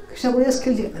 Krishna would just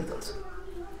kill Jayadratha also.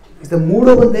 The mood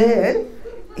over there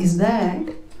is that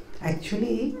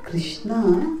actually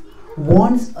Krishna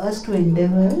wants us to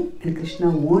endeavor and Krishna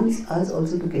wants us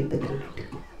also to get the credit.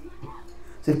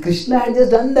 So if Krishna had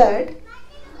just done that,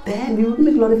 then we wouldn't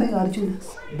be glorifying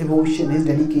Arjuna's devotion, his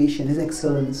dedication, his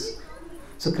excellence.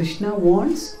 So Krishna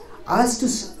wants us to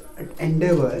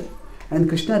endeavor, and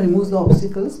Krishna removes the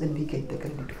obstacles, then we get the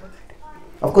credit for that.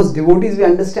 Of course, devotees, we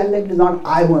understand that it is not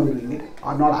I who am doing it,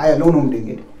 or not I alone who am doing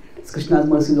it. It's Krishna's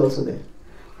mercy is also there.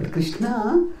 But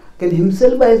Krishna can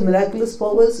himself by his miraculous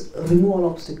powers remove all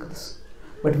obstacles.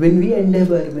 But when we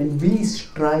endeavor, when we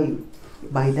strive,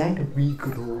 by that we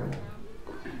grow.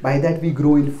 By that we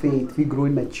grow in faith, we grow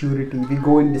in maturity, we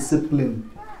grow in discipline.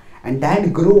 And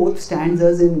that growth stands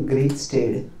us in great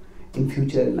stead in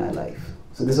future in our life.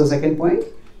 So this was second point,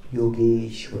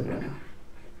 Yogeshwara.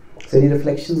 So any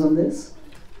reflections on this?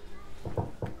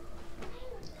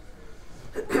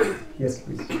 Yes,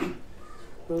 please.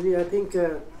 Maybe I think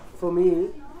for me,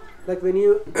 like when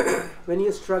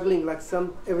you're struggling, like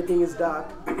everything is dark,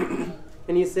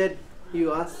 and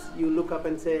you look up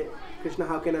and say, Krishna,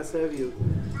 how can I serve you?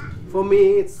 For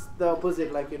me, it's the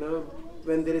opposite. Like,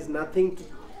 when there is nothing,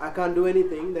 I can't do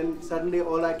anything, then suddenly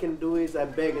all I can do is I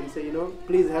beg and say,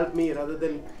 please help me, rather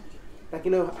than, like,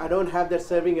 I don't have that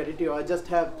serving attitude. I just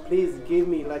have, please give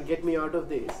me, like, get me out of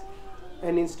this.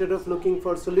 And instead of looking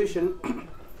for solution,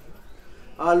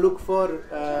 I look for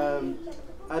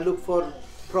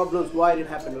problems, why it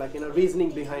happened, like,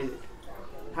 reasoning behind it.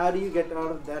 How do you get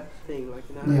out of that thing? Like,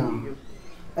 how do you...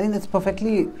 I think that's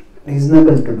perfectly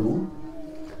reasonable to do.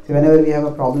 So whenever we have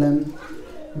a problem,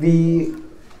 we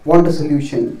want a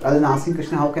solution. Rather than asking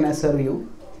Krishna, how can I serve you?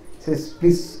 He says,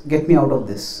 please get me out of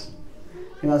this.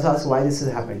 You also ask why this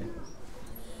has happened.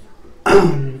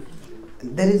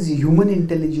 There is human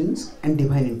intelligence and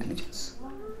divine intelligence.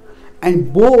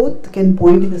 And both can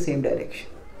point in the same direction.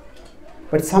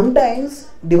 But sometimes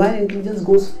divine intelligence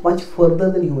goes much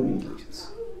further than human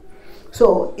intelligence.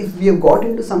 So if we have got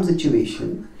into some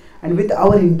situation and with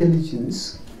our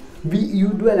intelligence, you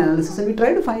do an analysis and we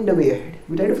try to find a way ahead.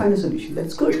 We try to find a solution.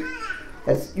 That's good.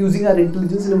 That's using our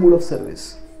intelligence in a mode of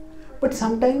service. But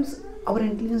sometimes our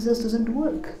intelligence just doesn't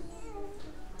work.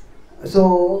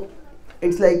 So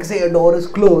it's like, say, a door is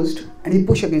closed and you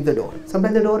push against the door.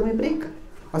 Sometimes the door may break,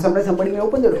 or sometimes somebody may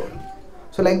open the door.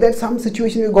 So like that, some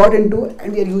situation we got into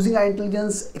and we are using our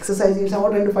intelligence, exercising, somehow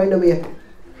trying to find a way ahead.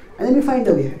 And then we find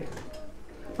the way ahead.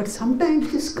 But sometimes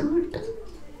we just can't.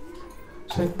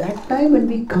 So at that time when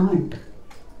we can't,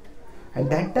 at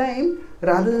that time,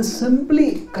 rather than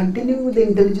simply continuing with the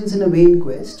intelligence in a vain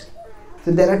quest,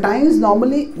 so there are times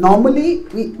normally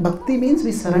bhakti means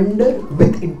we surrender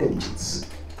with intelligence.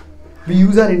 We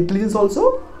use our intelligence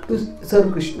also to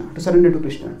serve Krishna, to surrender to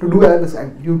Krishna, to do our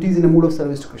duties in a mood of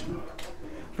service to Krishna.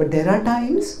 But there are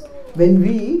times when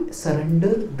we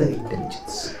surrender the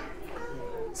intelligence.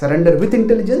 Surrender with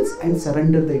intelligence and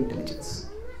surrender the intelligence.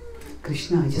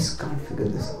 Krishna, I just can't figure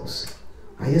this out.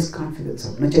 I just can't figure this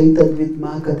out. Na chaitad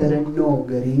vidma kataranno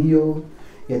gariyo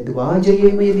yadva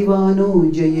jayeme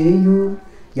divano jayeyu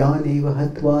yaneva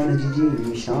hatva najiji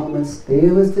vishamas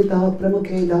devastita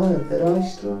pramukhe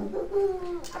dharashtra.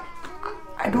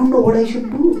 I don't know what I should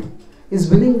do. Is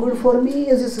winning good for me?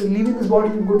 Is just leaving this body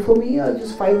good for me? Or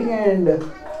just fighting and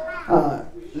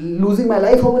losing my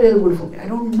life over here good for me? I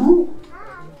don't know.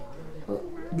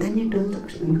 Then you turn to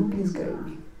Krishna, you please guide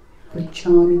me.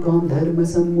 Prachami tvam dharma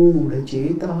sammudha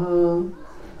chetaha.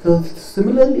 So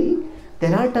similarly,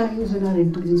 there are times when our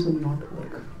intelligence will not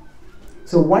work.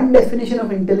 So one definition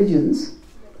of intelligence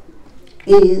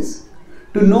is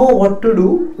to know what to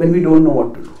do when we don't know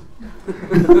what to do.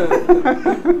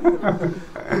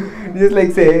 Just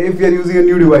like say, if you are using a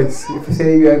new device, if you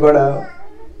say you have got a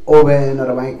oven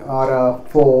or a mic or a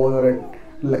phone or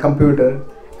a computer,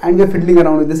 and we are fiddling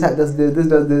around with this does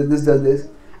this,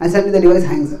 and suddenly the device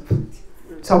hangs up,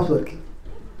 stops working.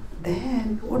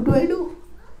 Then what do?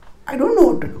 I don't know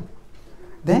what to do.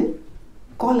 Then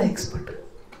call an expert,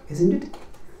 isn't it?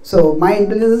 So my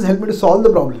intelligence has helped me to solve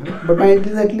the problem, but my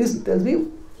intelligence at least tells me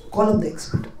call up the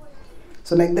expert.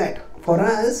 So like that, for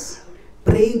us,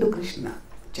 praying to Krishna,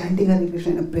 chanting Hare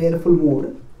Krishna in a prayerful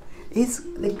mode is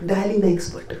like dialing the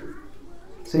expert.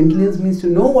 So intelligence means to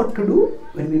know what to do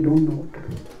when we don't know what to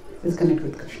do. Let's connect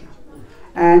with Krishna.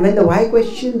 And when the why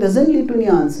question doesn't lead to any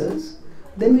answers,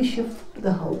 then we shift to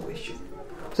the how question.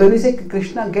 So when we say,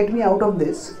 Krishna, get me out of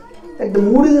this, that the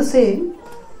mood is the same,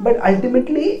 but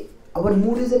ultimately our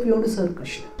mood is that we want to serve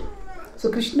Krishna.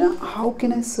 So Krishna, how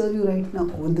can I serve you right now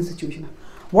in this situation?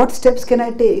 What steps can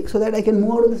I take so that I can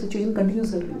move out of the situation and continue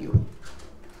serving you?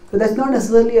 So that's not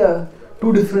necessarily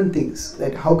two different things.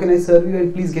 That how can I serve you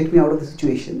and please get me out of the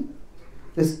situation.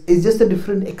 This is just a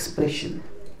different expression.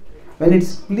 When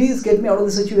it's please get me out of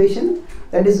the situation,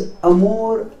 that is a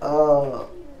more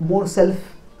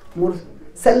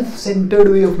self-centered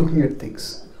way of looking at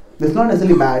things. That's not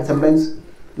necessarily bad. Sometimes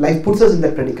life puts us in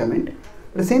that predicament.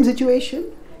 But the same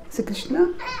situation, say,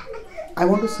 Krishna, I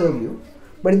want to serve you.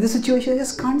 But in this situation, I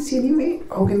just can't see any way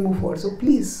how can I move forward. So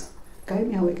please, guide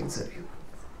me how I can serve you.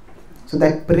 So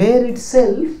that prayer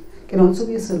itself can also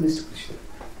be a service to Krishna.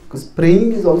 Because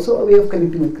praying is also a way of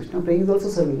connecting with Krishna. Praying is also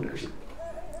serving Krishna.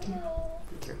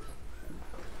 Thank you.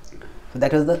 So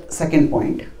that was the second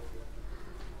point.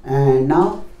 And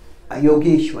now,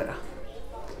 Yogeshwara.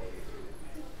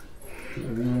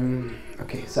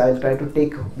 Okay, so I'll try to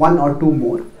take one or two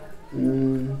more.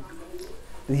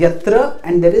 Yatra,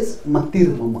 and there is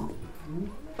Matir Mama.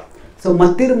 So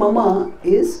Matir Mama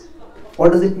is,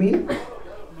 what does it mean?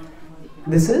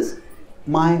 This is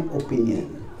my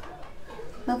opinion.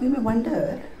 Now we may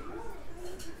wonder,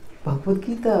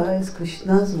 Bhagavad-Gītā is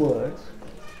Krishna's words,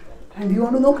 and we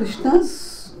want to know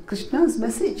Krishna's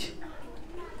message.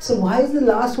 So why is the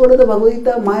last word of the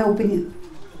Bhagavad-Gītā my opinion?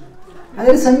 And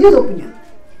there is Sanjay's opinion.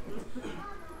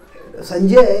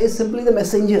 Sanjay is simply the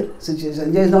messenger.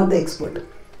 Sanjay is not the expert.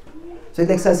 So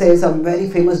let's say some very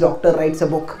famous doctor writes a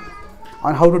book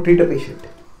on how to treat a patient,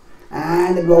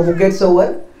 and the book gets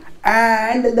over,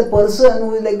 and the person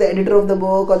who is like the editor of the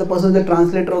book or the person who is the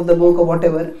translator of the book or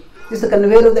whatever is the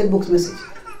conveyor of that book's message.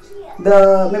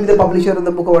 Maybe the publisher of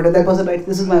the book or whatever, that person writes,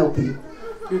 this is my opinion.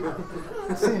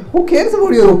 Who cares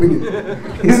about your opinion?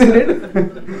 Isn't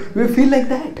it? We feel like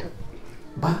that.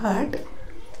 But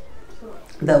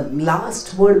the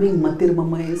last word being Matir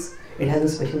Mama is, it has a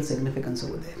special significance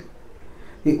over there.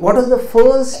 What is the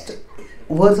first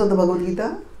verse of the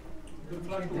Bhagavad-Gītā?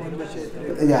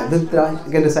 Yeah,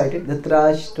 Dhritarashtra, get recited.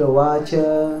 Dhritarashtra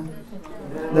Vacha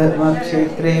Dharma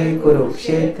Kshetre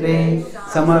Kurukshetre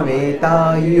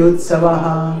Samaveta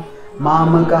Yutsavaha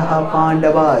Mamakaha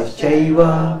Pandavas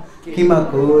Chaiva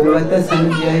Kimakurvata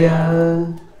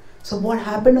Sanjaya. So what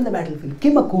happened on the battlefield?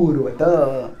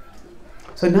 Kimakurvata.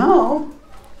 So now,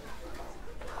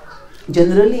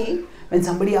 generally, when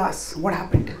somebody asks, what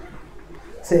happened?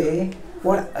 Say,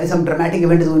 some dramatic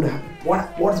event is going to happen. What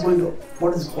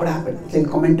happened? Then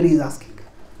commentary is asking.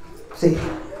 Say,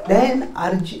 then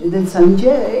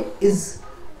Sanjay is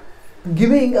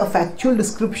giving a factual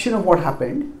description of what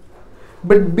happened,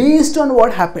 but based on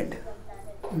what happened,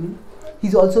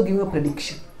 he's also giving a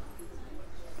prediction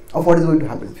of what is going to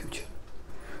happen in the future.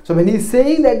 So when he's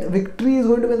saying that victory is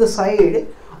going to be the side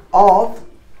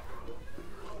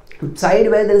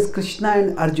where there is Krishna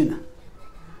and Arjuna,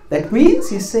 that means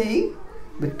he's saying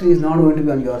victory is not going to be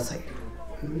on your side.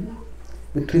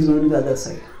 Victory is going to be the other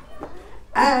side.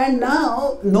 And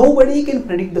now nobody can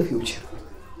predict the future.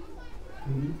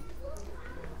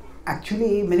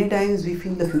 Actually, many times we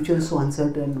feel the future is so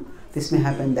uncertain. This may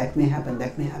happen, that may happen,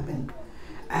 that may happen.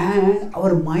 And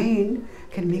our mind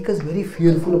can make us very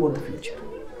fearful about the future.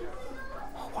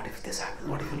 Oh, what if this happens?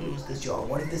 What if you lose this job?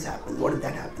 What if this happens? What if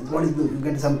that happens? What if you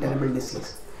get some terrible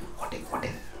disease? What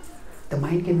if? The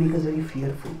mind can make us very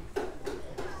fearful.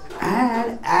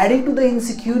 And adding to the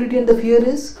insecurity and the fear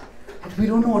is that we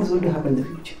don't know what is going to happen in the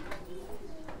future.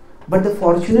 But the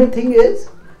fortunate thing is,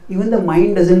 even the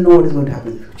mind doesn't know what is going to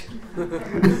happen in the future.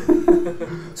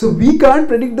 So we can't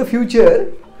predict the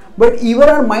future, but even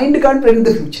our mind can't predict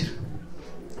the future.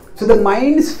 So the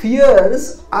mind's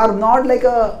fears are not like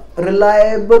a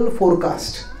reliable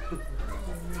forecast.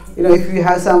 If you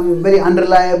have some very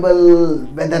unreliable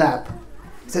weather app,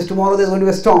 it says tomorrow there's going to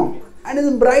be a storm and it's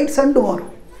a bright sun tomorrow.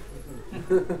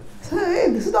 So, hey,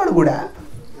 this is not a good app.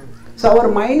 So our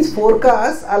mind's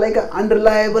forecasts are like an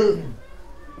unreliable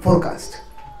forecast.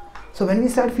 So when we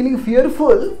start feeling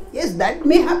fearful, yes, that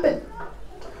may happen.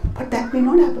 But that may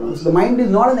not happen also. The mind is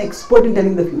not an expert in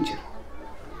telling the future.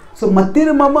 So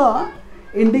Matir Mama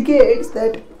indicates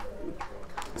that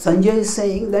Sanjay is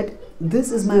saying that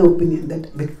this is my opinion,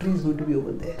 that victory is going to be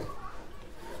over there.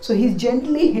 So he's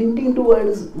gently hinting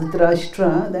towards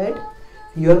Dhritarashtra that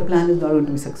your plan is not going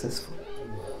to be successful.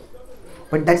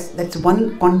 But that's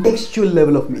one contextual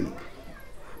level of meaning.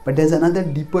 But there's another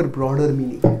deeper, broader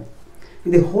meaning.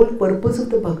 The whole purpose of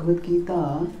the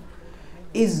Bhagavad-Gītā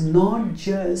is not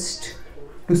just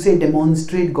to say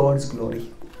demonstrate God's glory.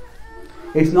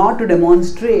 It's not to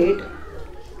demonstrate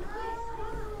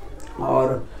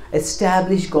or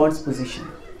establish God's position.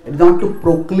 It is not to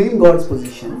proclaim God's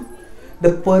position.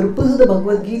 The purpose of the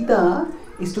Bhagavad-Gita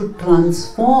is to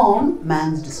transform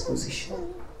man's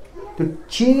disposition, to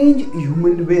change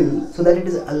human will so that it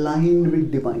is aligned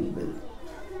with divine will.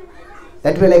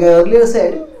 That way, like I earlier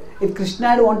said, if Krishna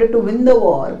had wanted to win the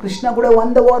war, Krishna could have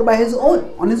won the war by his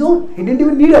own, on his own. He didn't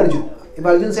even need Arjuna. If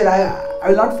Arjuna said, I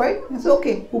will not fight, he said,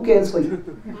 okay, who cares for you?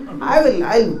 I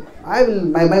will,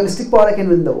 my mystic power, I can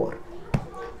win the war.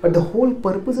 But the whole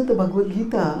purpose of the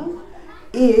Bhagavad-Gita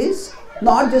is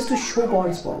not just to show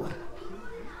God's power.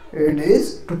 It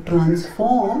is to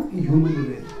transform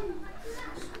human will.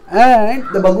 And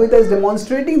the Bhagavad-Gita is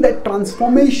demonstrating that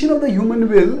transformation of the human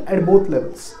will at both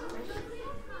levels.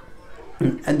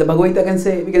 And the Bhagavad-Gita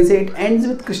we can say it ends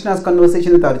with Krishna's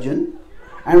conversation with Arjuna.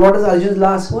 And what is Arjuna's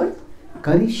last word?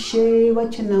 Karishe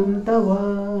vachanam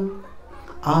tava.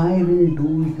 I will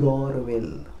do your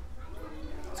will.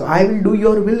 So I will do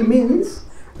your will means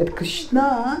that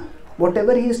Krishna,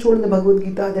 whatever he is told in the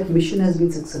Bhagavad-Gita, that mission has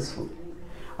been successful.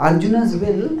 Arjuna's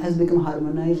will has become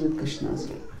harmonized with Krishna's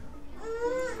will.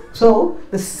 So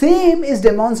the same is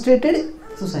demonstrated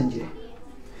to Sanjay.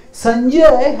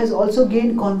 Sanjay has also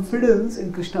gained confidence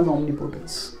in Krishna's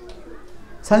omnipotence.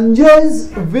 Sanjay's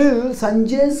will,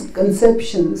 Sanjay's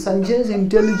conception, Sanjay's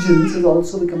intelligence has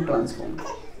also become transformed.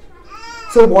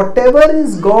 So whatever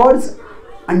is God's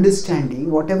understanding,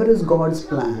 whatever is God's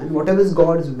plan, whatever is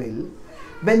God's will,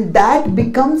 when that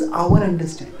becomes our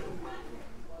understanding,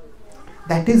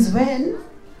 that is when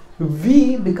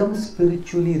we become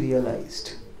spiritually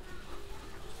realized.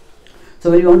 So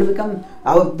when you want to become,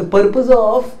 the purpose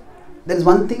of, there is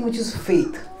one thing which is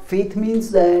faith. Faith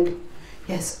means that,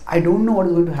 yes, I don't know what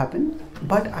is going to happen,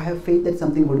 but I have faith that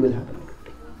something good will happen.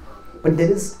 But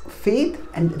there is faith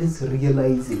and there is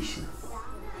realization.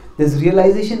 This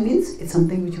realization means it's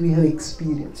something which we have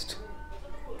experienced.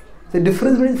 The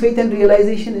difference between faith and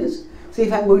realization is, say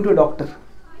if I am going to a doctor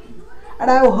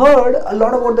and I have heard a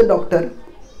lot about the doctor,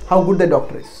 how good the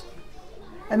doctor is.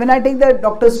 And when I take the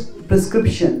doctor's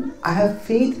prescription, I have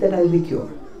faith that I will be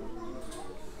cured.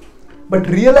 But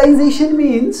realization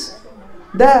means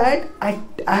that I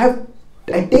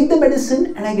take the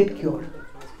medicine and I get cured.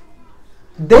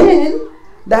 Then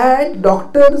that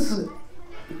doctor's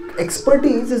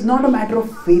expertise is not a matter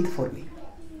of faith for me.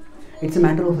 It's a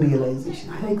matter of realization.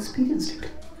 I have experienced it.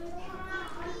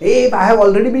 If I have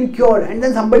already been cured and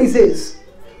then somebody says,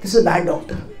 this is a bad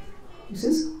doctor. He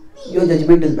says, your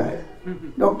judgment is bad.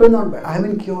 Doctor is not bad. I have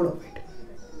been cured of it.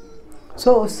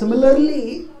 So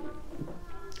similarly,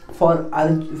 for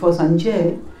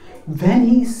Sanjay, when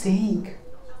he is saying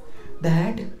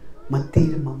that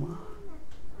Matir Mama,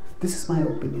 this is my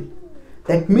opinion,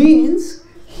 that means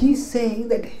he is saying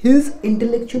that his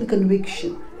intellectual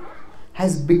conviction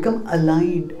has become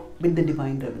aligned with the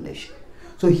divine revelation.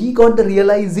 So he got the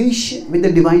realization with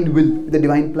the divine will, with the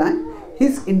divine plan.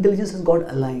 His intelligence has got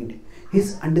aligned.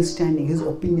 His understanding, his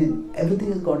opinion,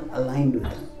 everything has got aligned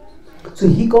with him. So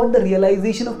he got the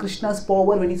realization of Krishna's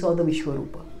power when he saw the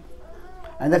Vishwarupa.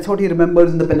 And that's what he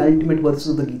remembers in the penultimate verses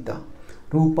of the Gita.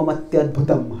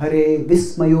 Rupamatyadbhutam hare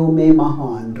vismayo me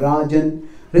mahan rajan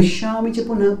rishyami cha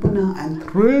punah punah. I am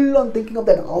thrilled on thinking of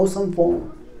that awesome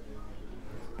form.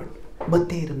 But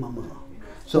Matir Mama.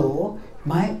 So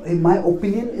my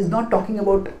opinion is not talking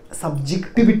about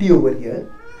subjectivity over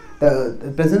here.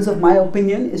 The presence of my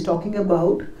opinion is talking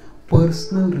about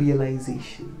personal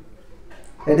realization.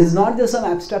 It is not just some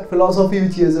abstract philosophy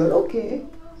which he has heard, okay,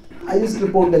 I just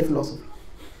report that philosophy.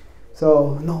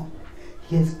 So, no,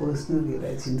 he has personal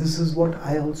realization. This is what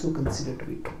I also consider to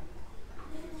be true.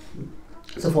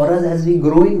 So, for us, as we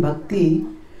grow in bhakti,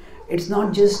 it's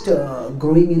not just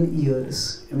growing in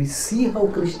years. We see how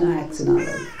Krishna acts in our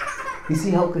life. We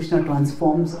see how Krishna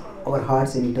transforms our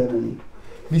hearts internally.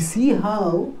 We see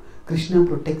how Krishna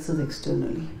protects us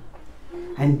externally.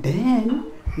 And then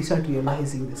we start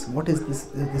realizing this. What is this?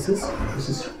 This is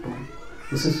true.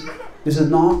 This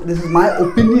is my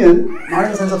opinion, not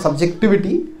in the sense of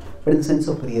subjectivity, but in the sense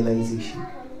of realization.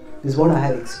 This is what I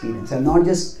have experienced. I'm not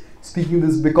just speaking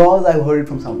this because I've heard it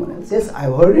from someone else. Yes,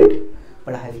 I've heard it,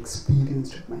 but I have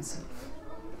experienced it myself.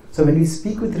 So when we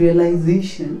speak with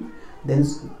realization, then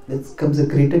there comes a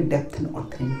greater depth and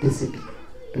authenticity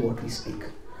to what we speak.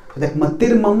 So that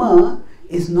Matir Mama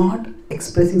is not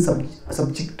expressing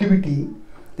subjectivity,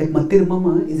 that Matir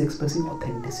Mama is expressing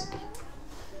authenticity.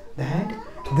 That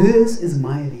this is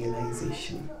my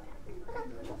realization.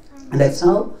 And that's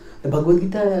how the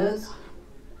Bhagavad-Gita's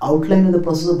outline of the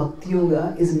process of Bhakti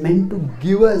Yoga is meant to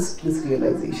give us this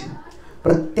realization.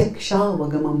 Pratyaksha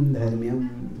Vagamam Dharmyam.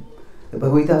 The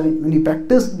Bhagavad-Gita, when we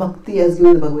practice Bhakti as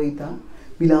given in the Bhagavad-Gita,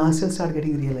 we'll ourselves start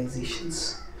getting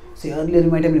realizations. Say earlier we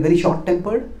might have been very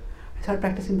short-tempered, we start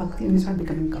practicing bhakti and we start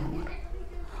becoming calmer.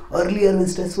 Earlier when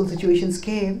stressful situations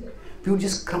came, we would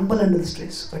just crumble under the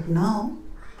stress. But now,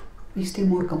 we stay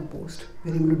more composed.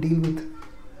 We're able to deal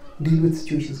with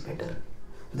situations better.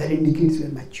 That indicates we are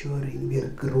maturing, we are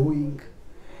growing.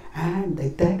 And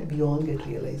like that, we all get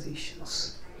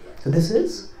realizations. So this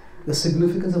is the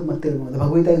significance of Madhyama. The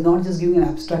Bhagavad-Gītā is not just giving an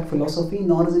abstract philosophy,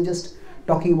 nor is it just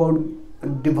talking about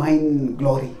divine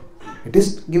glory. It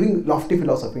is giving lofty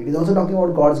philosophy. It is also talking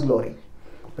about God's glory.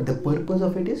 But the purpose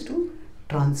of it is to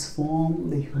transform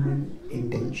the human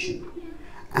intention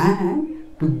and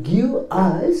to give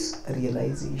us a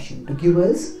realization, to give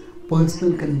us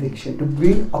personal conviction, to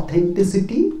bring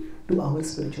authenticity to our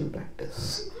spiritual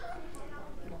practice.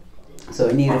 So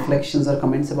any reflections or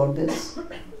comments about this?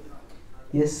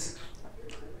 Yes?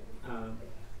 So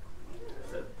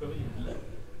probably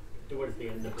towards the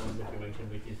end, the point that you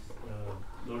mentioned, which is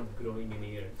not growing in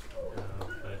years,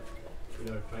 but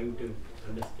trying to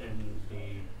understand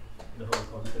the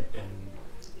whole concept and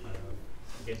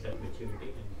get that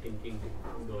maturity and thinking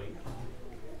going.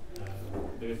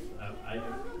 Because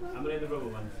Amarendra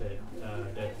Prabhu once said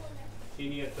that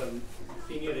senior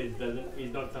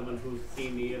is not someone who's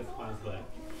seen years pass by.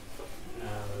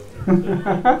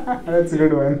 That's a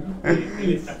good one.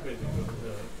 Really stuck with me.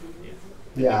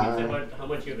 Yeah. It's about how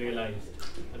much you realized.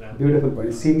 Beautiful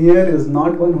point. Senior is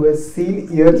not one who has seen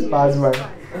years pass by.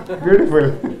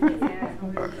 Beautiful.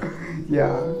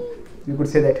 Yeah, you could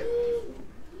say that.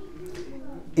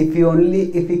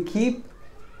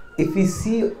 If we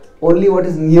see only what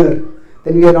is near,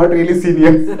 then we are not really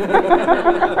seniors. We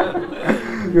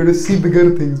have to see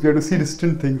bigger things, we have to see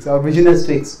distant things. Our vision has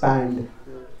to expand.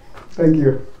 Thank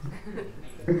you.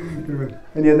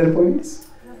 Any other points?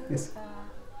 Yes.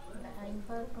 In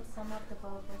some of the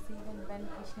purpose, even when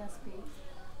Krishna speaks,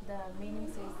 the meaning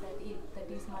says that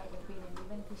is my opinion.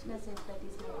 Even Krishna says that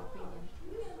is my opinion.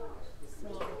 So,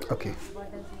 Okay. what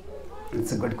does he do?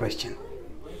 It's a good question.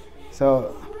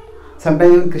 So,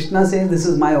 sometimes when Krishna says, this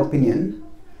is my opinion,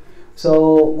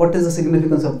 so what is the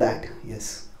significance of that?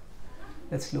 Yes.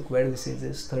 Let's look where this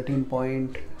is.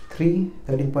 13.3,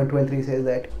 13.23 says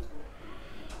that.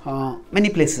 Many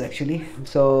places actually.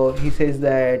 So, he says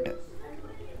that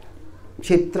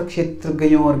Kshetra Kshetra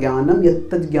Gayor Jnanam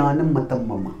Yattad Jnanam Matam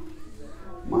Mama.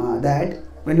 That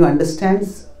when you understand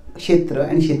Kshetra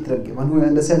and Kshetragya, one who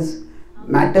understands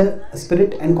matter,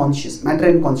 spirit and matter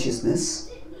and consciousness,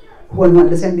 who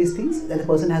understand these things, that the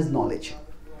person has knowledge.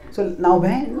 So now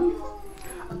when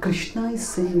Krishna is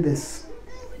saying this,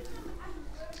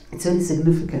 it's very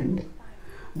significant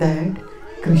that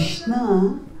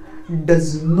Krishna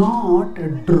does not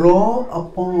draw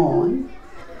upon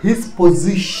his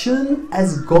position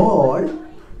as God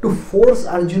to force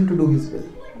Arjuna to do his will.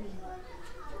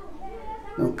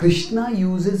 Now Krishna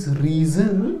uses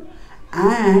reason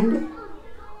and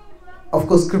of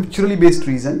course scripturally based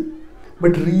reason,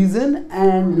 but reason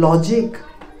and logic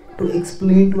to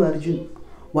explain to Arjuna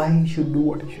why he should do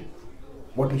what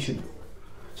he should do.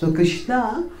 So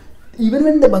Krishna, even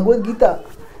when the Bhagavad-Gītā,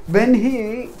 when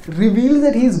he reveals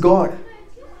that he is God,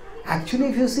 actually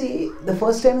if you see, the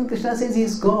first time when Krishna says he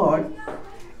is God,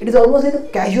 it is almost like a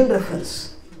casual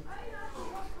reference.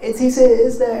 He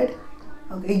says that,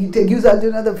 okay, he gives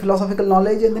Arjuna the philosophical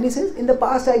knowledge and then he says, in the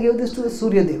past I gave this to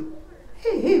Surya Dev.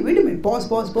 Hey, wait a minute, pause.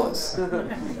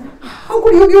 How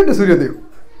could you give it to Surya Dev?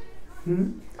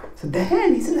 So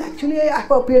then he says, actually I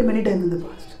have appeared many times in the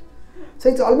past. So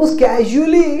it's almost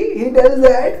casually he tells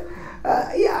that,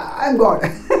 yeah, I'm God.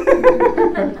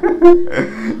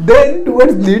 Then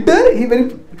towards later he very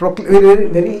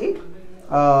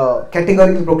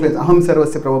categorically proclaims, Aham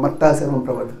sarvasya prabha matta sarvam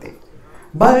pravardate.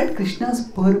 But Krishna's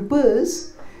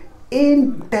purpose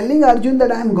in telling Arjuna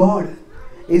that I am God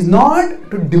is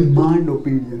not to demand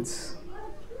obedience.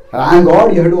 I am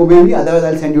God, you have to obey me, otherwise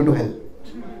I'll send you to hell.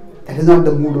 That is not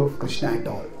the mood of Krishna at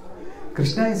all.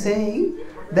 Krishna is saying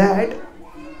that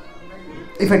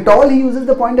if at all he uses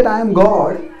the point that I am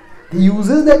God, he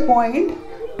uses that point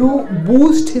to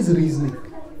boost his reasoning.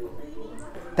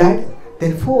 That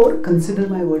therefore consider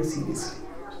my word seriously.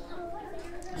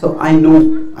 So I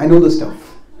know the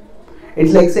stuff.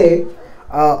 It's like say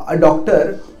a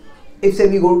doctor, if say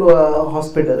we go to a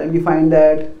hospital and we find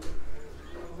that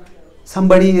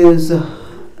somebody is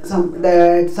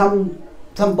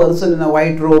some person in a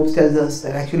white robe tells us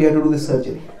that actually you have to do this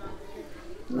surgery.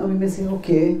 Now we may say,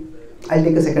 okay, I'll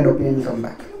take a second opinion and come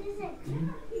back.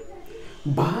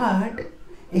 But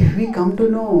if we come to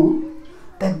know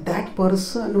that that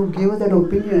person who gave us that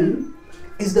opinion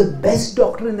is the best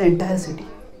doctor in the entire city,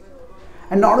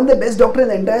 And not only the best doctor in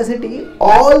the entire city,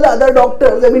 all the other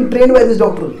doctors have been trained by this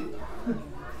doctor only.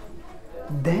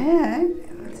 Then,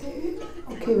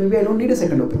 okay, maybe I don't need a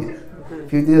second opinion.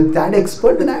 If you're that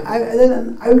expert, then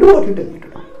I will do what you tell me to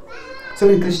do. So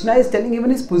when Krishna is telling even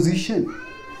his position,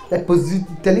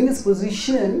 telling his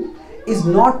position is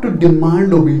not to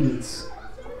demand obedience.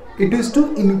 It is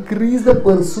to increase the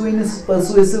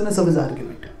persuasiveness of his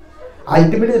argument.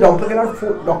 Ultimately, the doctor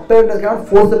cannot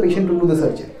force the patient to do the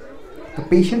surgery. The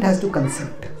patient has to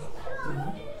consent.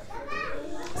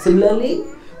 Similarly,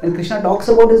 when Krishna talks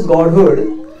about his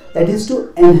Godhood, that is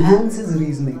to enhance his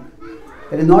reasoning.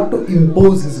 That is not to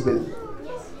impose his will.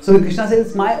 So when Krishna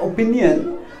says, my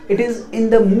opinion, it is in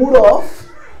the mood of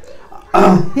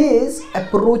his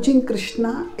approaching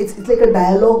Krishna. It's like a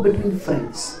dialogue between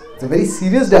friends. It's a very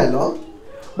serious dialogue,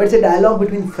 but it's a dialogue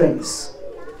between friends.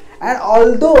 And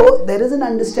although there is an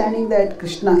understanding that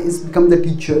Krishna is become the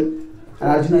teacher and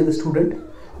Arjuna is the student,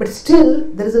 but still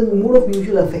there is a mood of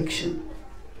mutual affection.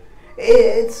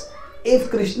 It's if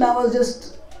Krishna was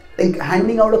just like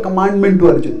handing out a commandment to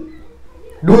Arjuna,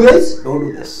 do this, don't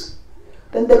do this,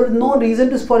 then there was no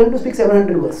reason for him to speak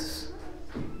 700 verses.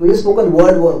 We have spoken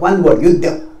one word,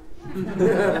 Yuddha.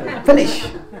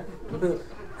 Finish.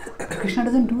 Krishna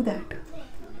doesn't do that.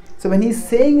 So when he's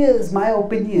saying is my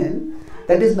opinion,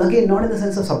 that is again not in the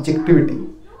sense of subjectivity,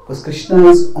 because Krishna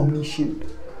is omniscient.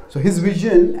 So his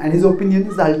vision and his opinion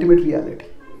is the ultimate reality.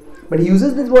 But he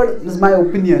uses this word, this is my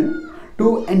opinion,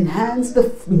 to enhance the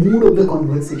mood of the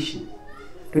conversation,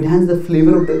 to enhance the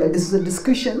flavor of that this is a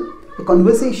discussion, a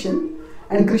conversation,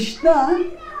 and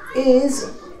Krishna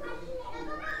is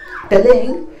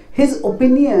telling his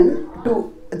opinion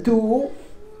to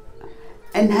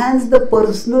enhance the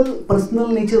personal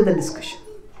nature of the discussion.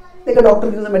 Like a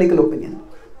doctor gives a medical opinion.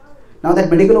 Now that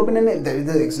medical opinion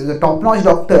is a top-notch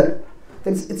doctor,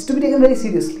 then it's to be taken very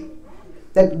seriously.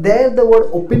 That there the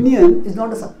word opinion is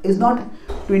not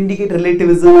to indicate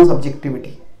relativism or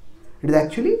subjectivity. It is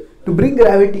actually to bring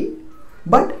gravity,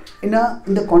 but in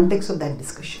the context of that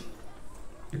discussion.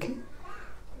 Okay?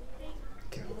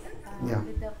 Yeah.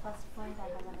 With the first point, I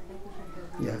have another question.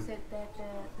 Yeah. You said that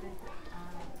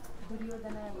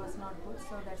Duryodhana was not good,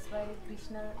 so that's why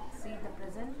Krishna see the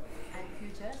present and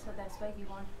future, so that's why he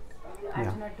wants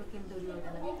Arjuna to kill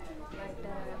Duryodhana. But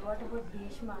what about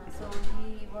Bhishma? So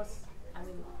he was,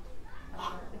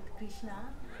 with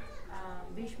Krishna,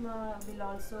 Bhishma will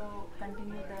also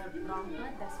continue the wrong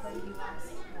path, that's why he wants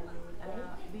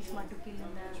Bhishma to kill in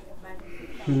the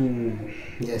battlefield.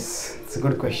 Yes, it's a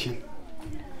good question.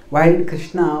 Why did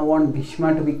Krishna want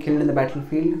Bhishma to be killed in the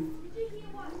battlefield?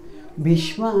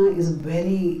 Bhishma is a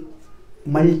very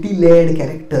multi-layered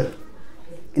character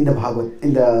in the both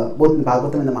in the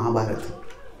Bhagavatam and the Mahabharata.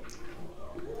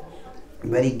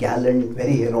 Very gallant,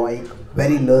 very heroic,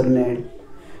 very learned,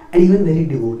 and even very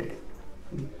devoted.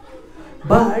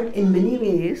 But in many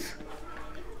ways,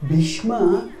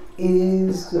 Bhishma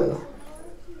is a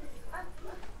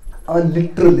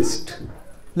literalist.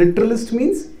 Literalist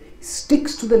means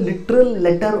sticks to the literal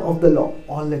letter of the law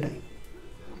all the time.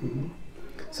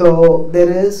 So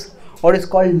there is what is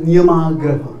called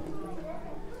niyamagraha.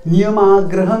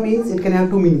 Niyamagraha means it can have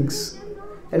two meanings.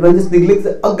 And one just neglects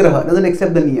the agraha, doesn't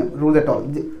accept the niyam, rule at all.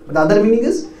 The other meaning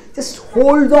is just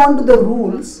holds on to the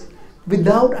rules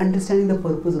without understanding the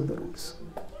purpose of the rules.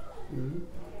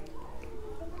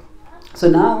 So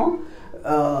now,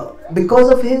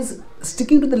 because of his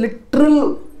sticking to the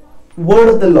literal word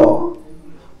of the law,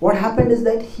 what happened is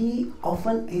that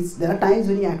there are times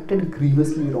when he acted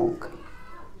grievously wrong.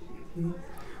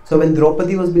 So when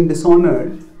Draupadi was being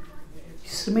dishonored, he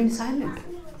just remained silent.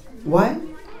 Why?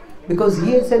 Because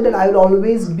he had said that I will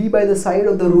always be by the side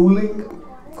of the ruling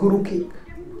Kuru king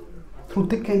through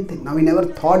thick and thin. Now he never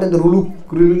thought that the ruling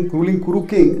Kuru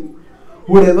king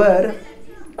would ever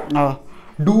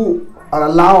do or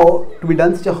allow to be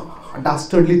done such a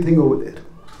dastardly thing over there.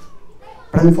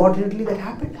 But unfortunately that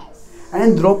happened. And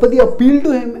then Draupadi appealed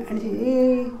to him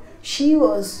and she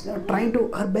was trying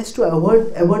her best to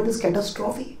avoid this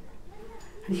catastrophe.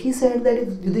 And he said that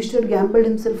if Yudhishthira had gambled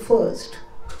himself first,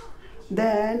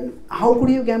 then how could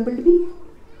he have gambled me?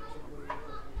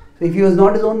 So if he was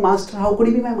not his own master, how could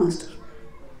he be my master?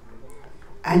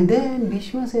 And then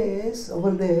Bhishma says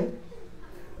over there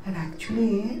that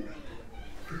actually,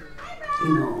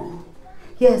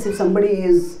 yes, if somebody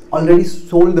is already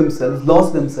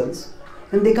lost themselves,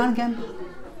 then they can't gamble.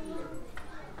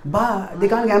 But they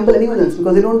can't gamble anyone else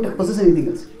because they don't possess anything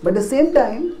else. But at the same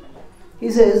time, he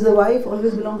says the wife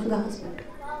always belongs to the husband.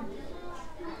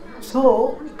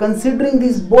 So, considering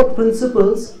these both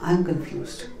principles, I am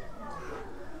confused.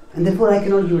 And therefore I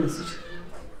cannot give a decision.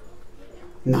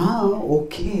 Now,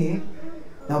 okay.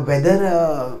 Now,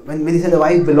 whether when he said the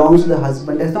wife belongs to the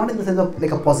husband, that's not in the sense of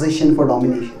like a possession for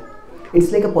domination.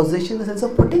 It's like a possession in the sense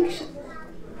of protection.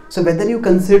 So, whether you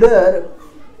consider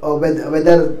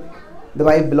whether the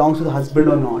wife belongs to the husband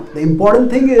or not, the important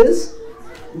thing is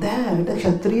that a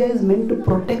Kshatriya is meant to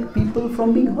protect people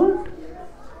from being hurt.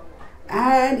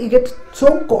 And you get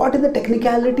so caught in the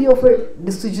technicality of a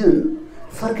decision,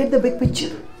 forget the big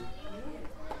picture.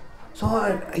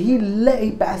 So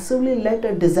he passively let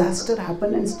a disaster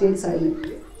happen and stayed silent.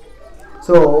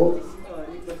 So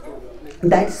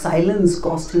that silence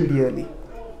cost him dearly.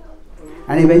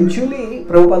 And eventually,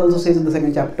 Prabhupada also says in the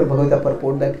second chapter of Bhagavad-Gītā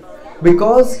purport that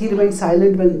because he remained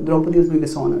silent when Draupadi was being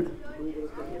dishonored,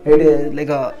 it is like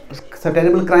a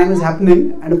terrible crime is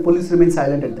happening and the police remain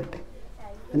silent at that time.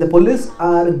 And the police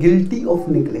are guilty of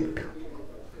neglect.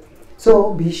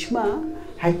 So Bhishma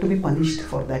had to be punished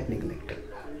for that neglect.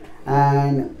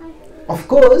 And of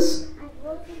course,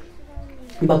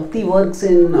 bhakti works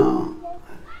in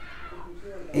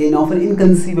often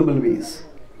inconceivable ways.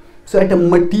 So at a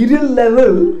material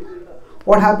level,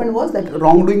 what happened was that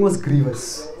wrongdoing was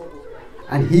grievous.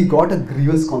 And he got a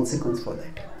grievous consequence for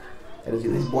that.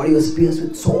 His body was pierced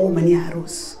with so many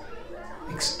arrows.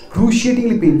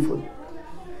 Excruciatingly painful.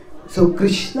 So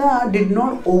Krishna did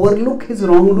not overlook his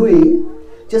wrongdoing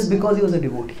just because he was a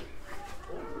devotee.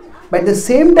 But at the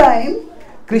same time,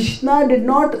 Krishna did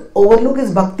not overlook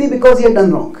his bhakti because he had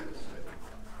done wrong.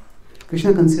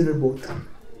 Krishna considered both.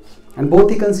 And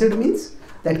both he considered means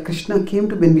that Krishna came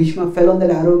to, when Bhishma fell on that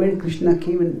arrow bed, Krishna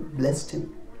came and blessed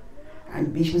him.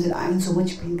 And Bhishma said, I am in so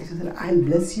much pain. Krishna said, I will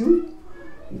bless you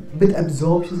with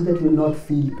absorption so that you will not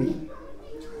feel pain.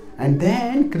 And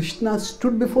then Krishna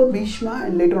stood before Bhishma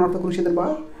and later on after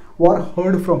Kurukshetra war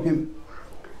heard from him.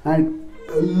 And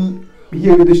he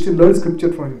and Yudhishthira learned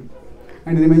scripture from him.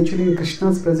 And eventually in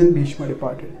Krishna's presence Bhishma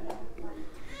departed.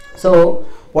 So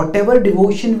whatever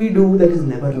devotion we do, that is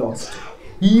never lost.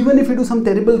 Even if we do some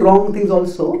terrible wrong things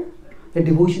also, the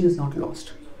devotion is not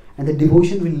lost. And the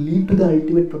devotion will lead to the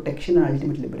ultimate protection and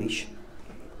ultimate liberation.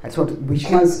 That's what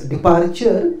Bhishma's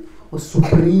departure was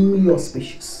supremely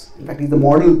auspicious. In fact, it's the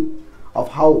model of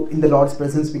how in the Lord's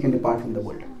presence we can depart from the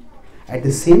world. At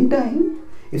the same time,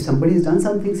 if somebody has done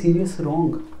something serious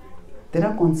wrong, there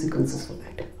are consequences for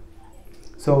that.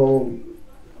 So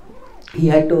he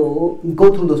had to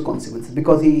go through those consequences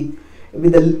because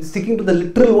sticking to the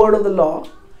literal word of the law,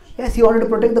 yes, he wanted to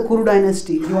protect the Kuru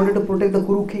dynasty, he wanted to protect the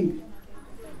Kuru king.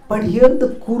 But here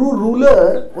the Kuru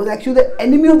ruler was actually the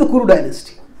enemy of the Kuru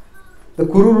dynasty. The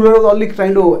Kuru ruler was only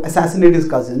trying to assassinate his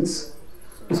cousins,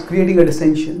 was creating a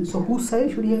dissension. So whose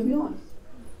side should he be on?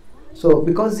 So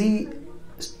because he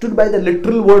stood by the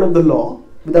literal word of the law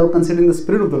without considering the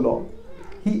spirit of the law,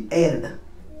 he erred.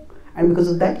 And because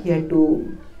of that, he had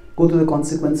to go through the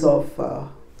consequence of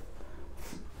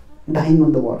dying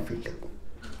on the warfield.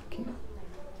 Okay.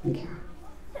 Thank you.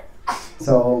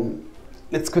 So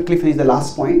let's quickly finish the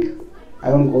last point.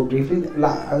 I won't go briefly. The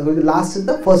last is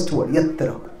the first word,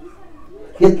 yatra.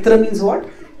 Yatra means what?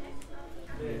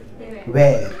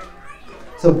 Where.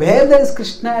 So where there is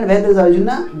Krishna and where there is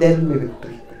Arjuna, there will be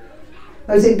victory.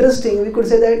 Now it's interesting, we could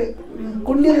say that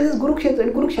Kundya is Kurukshetra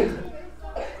and Kurukshetra.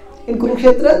 In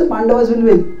Kurukshetra, the Pandavas will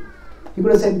win. You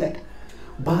could have said that.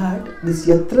 But this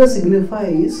yatra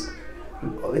signifies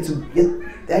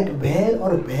that where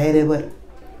or wherever.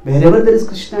 Wherever there is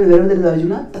Krishna and wherever there is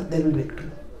Arjuna, there will be victory.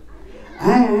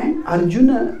 And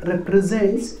Arjuna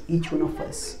represents each one of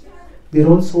us. We are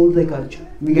all souls like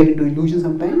Arjuna. We get into illusion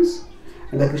sometimes,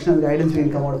 and by Krishna's guidance we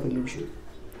can come out of illusion.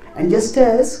 And just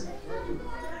as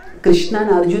Krishna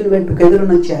and Arjuna were together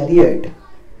on a chariot,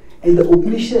 in the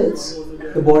Upanishads,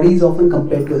 the body is often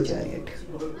compared to a chariot.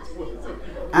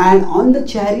 And on the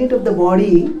chariot of the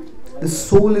body, the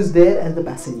soul is there as the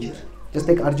passenger, just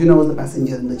like Arjuna was the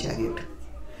passenger in the chariot.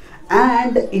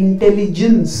 And the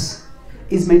intelligence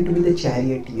is meant to be the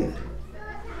charioteer.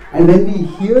 And when we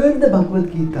hear the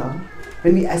Bhagavad-Gītā,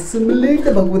 when we assimilate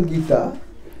the Bhagavad-Gītā,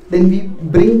 then we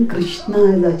bring Krishna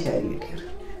as our charioteer.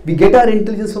 We get our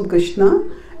intelligence from Krishna,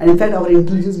 and in fact our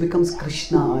intelligence becomes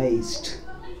Krishnaized.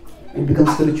 It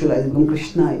becomes spiritualized, it becomes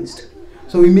Krishnaized.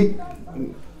 So we make,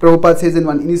 Prabhupada says in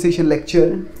one initiation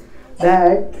lecture,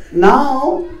 that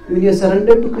now when you are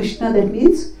surrendered to Krishna, that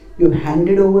means you have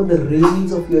handed over the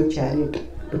reins of your chariot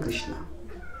to Krishna.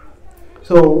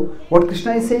 So what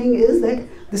Krishna is saying is that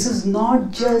this is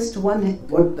not just one,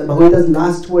 what Bhagavad-Gīta's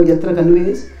last word yatra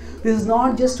conveys, this is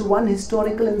not just one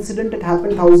historical incident that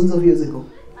happened thousands of years ago.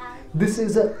 This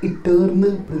is an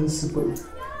eternal principle.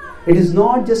 It is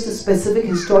not just a specific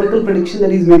historical prediction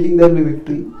that he is making there will be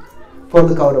victory for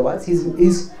the Kauravas. He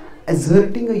is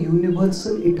asserting a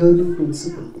universal eternal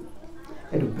principle.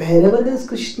 That wherever there is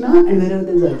Krishna and wherever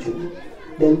there is Arjuna,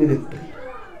 there will be victory.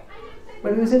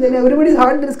 But we say that in everybody's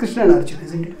heart there is Krishna and Arjuna,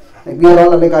 isn't it? Like we are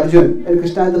all like Arjuna and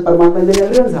Krishna is the Paramatma in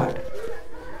everyone's heart.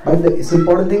 But the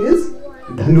important thing is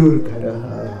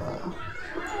Dhanurdharaha.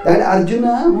 That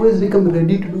Arjuna who has become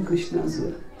ready to do Krishna's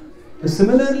will. So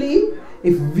similarly,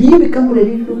 if we become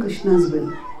ready to do Krishna's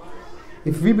will,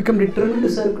 if we become determined to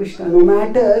serve Krishna, no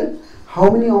matter how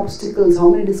many obstacles, how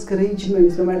many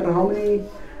discouragements, no matter how many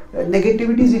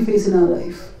negativities we face in our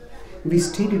life, we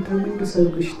stay determined to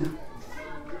serve Krishna,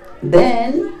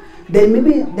 then there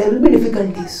will be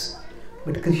difficulties,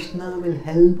 but Krishna will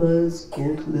help us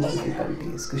go through those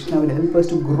difficulties. Krishna will help us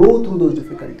to grow through those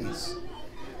difficulties.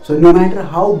 So no matter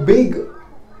how big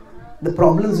the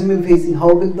problems we may be facing,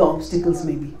 how big the obstacles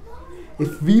may be,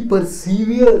 if we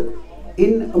persevere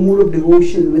in a mood of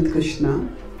devotion with Krishna,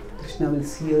 Krishna will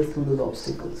see us through those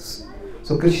obstacles.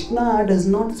 So Krishna does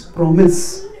not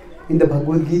promise in the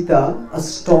Bhagavad-Gītā a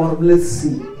stormless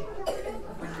sea.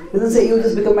 He doesn't say you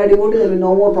just become my devotee, there will be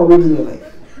no more problems in your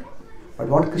life. But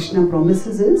what Krishna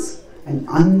promises is an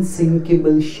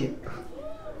unsinkable ship.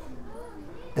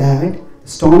 That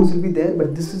storms will be there,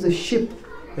 but this is a ship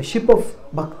of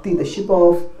bhakti, the ship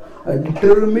of a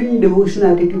determined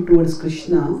devotional attitude towards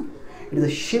Krishna. It is a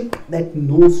ship that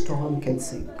no storm can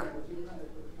sink.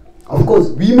 Of course,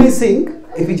 we may sink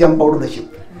if we jump out of the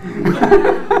ship.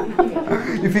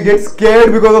 If we get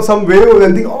scared because of some wave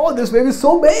and think, oh, this wave is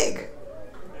so big.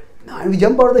 And we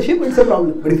jump out of the ship, it's a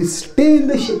problem. But if we stay in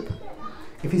the ship,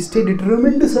 if we stay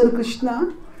determined to serve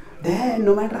Krishna, then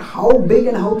no matter how big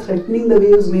and how threatening the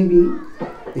waves may be,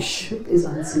 the ship is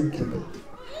unsinkable.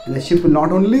 And the ship will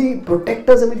not only protect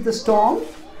us amidst the storm,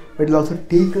 but it will also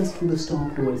take us through the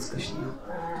storm towards Krishna.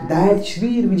 That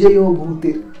Shri Vijayo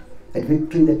Bhutir, that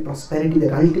victory, that prosperity,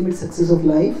 that ultimate success of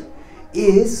life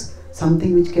is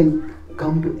something which can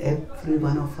come to every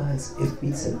one of us if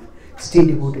we stay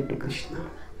devoted to Krishna.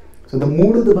 So the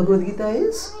mood of the Bhagavad-Gītā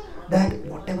is that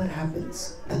whatever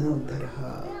happens,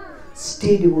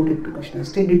 stay devoted to Krishna,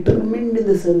 stay determined in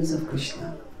the service of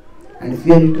Krishna. And if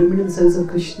we are determined in the service of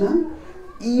Krishna,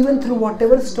 even through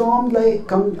whatever storm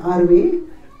come our way,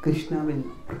 Krishna will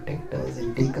protect us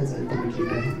and take us ultimately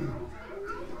to Him.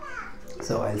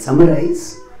 So I'll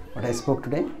summarize what I spoke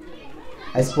today.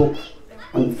 I spoke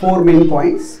on 4 main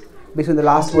points based on the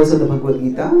last verse of the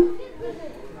Bhagavad-Gītā.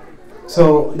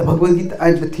 So the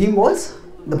Bhagavad-Gītā, the theme was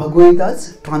the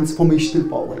Bhagavad-Gītā's transformational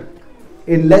power.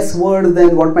 In less words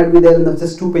than what might be there in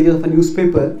just 2 pages of a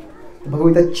newspaper, the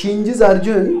Bhagavad-Gītā changes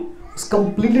Arjuna, who's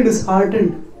completely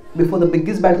disheartened before the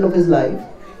biggest battle of his life,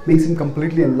 makes him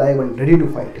completely alive and ready to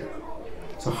fight.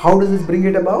 So how does this bring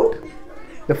it about?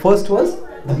 The first was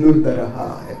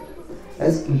Dhanurdharaha.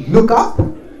 As look up,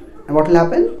 and what will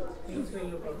happen?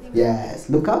 Yes,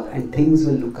 look up and things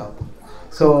will look up.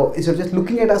 So instead of just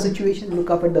looking at our situation, look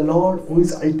up at the Lord who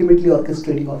is ultimately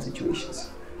orchestrating all situations.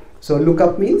 So look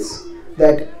up means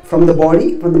that from the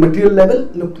body, from the material level,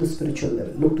 look to the spiritual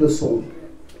level, look to the soul.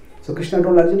 So Krishna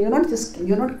told Arjuna,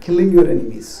 you're not killing your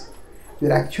enemies.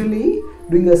 You're actually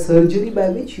doing a surgery by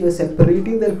which you are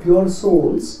separating their pure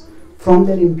souls from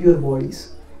their impure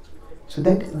bodies, so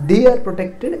that they are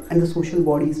protected and the social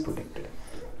body is protected.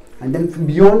 And then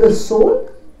beyond the soul,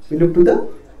 we look to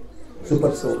the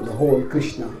super soul, the whole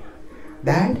Krishna.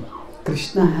 That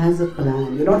Krishna has a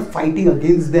plan. You're not fighting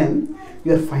against them,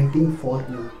 you are fighting for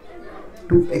me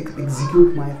to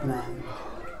execute my plan.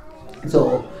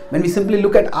 So when we simply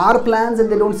look at our plans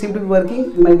and they don't seem to be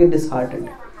working, we might get disheartened.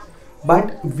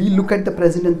 But we look at the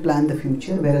present and plan the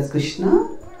future, whereas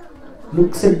Krishna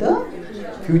looks at the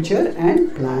future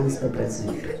and plans the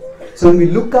present. So when we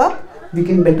look up, we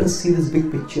can better see this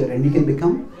big picture and we can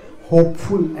become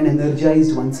hopeful and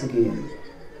energized once again.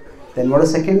 Then what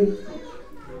is second?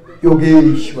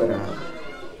 Yogeshwara.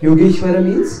 Yogeshwara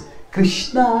means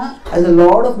Krishna, as a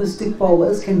Lord of mystic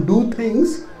powers, can do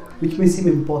things which may seem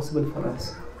impossible for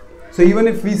us. So even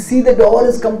if we see the door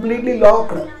is completely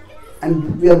locked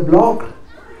and we are blocked,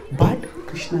 but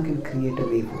Krishna can create a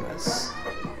way for us.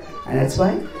 And that's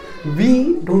why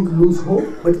we don't lose hope,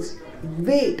 but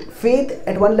wait. Faith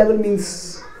at one level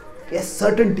means, yes,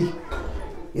 certainty.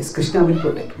 Yes, Krishna will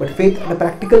protect. But faith at a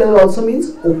practical level also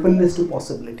means openness to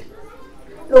possibility.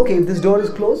 Okay, if this door is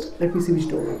closed, let me see which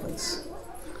door opens.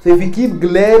 So if we keep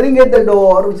glaring at the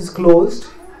door which is closed,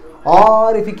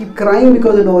 or if we keep crying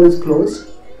because the door is closed,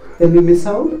 then we miss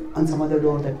out on some other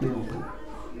door that may open.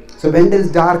 So when there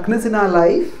is darkness in our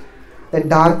life, that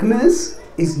darkness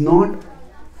is not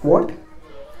what?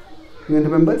 You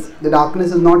remember? The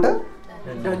darkness is not a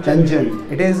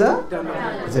dungeon. It is a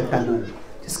tunnel.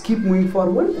 Just keep moving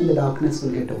forward and the darkness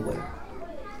will get over.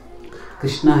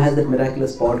 Krishna has that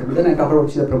miraculous power. Then I talked about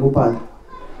Srila Prabhupada.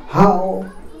 How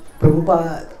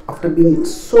Prabhupada, after being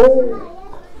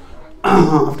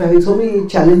after having so many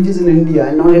challenges in India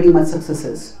and not getting much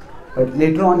successes, but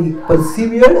later on he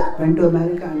persevered, went to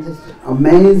America, and just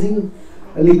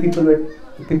amazingly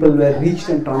people were reached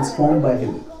and transformed by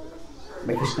him,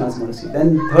 by Krishna's mercy.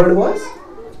 Then third was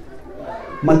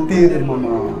Matir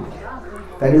Mama.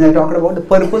 That is, I talked about the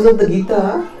purpose of the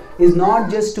Gita is not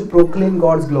just to proclaim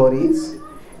God's glories.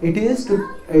 It is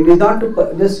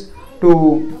not just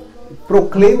to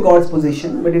proclaim God's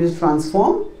position, but it is to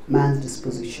transform man's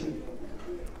disposition.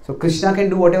 So Krishna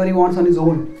can do whatever he wants on his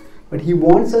own, but he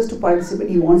wants us to participate,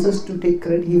 he wants us to take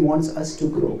credit, he wants us to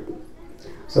grow.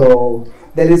 So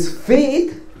there is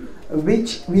faith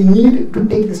which we need to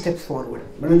take the steps forward.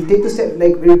 But we'll take the step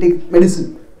like when you take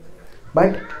medicine.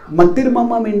 But Matir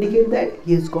Mamam indicate that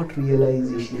he has got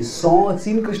realization. He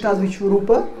seen Krishna's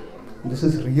Vishwarupa. This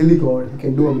is really God. He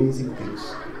can do amazing things.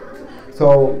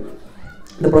 So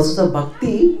the process of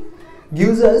bhakti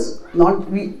gives us not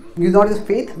just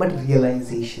faith but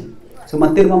realization. So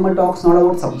Matir Mama talks not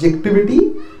about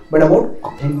subjectivity but about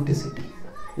authenticity.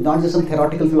 It's not just some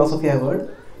theoretical philosophy I have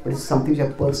heard, but it's something which I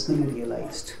personally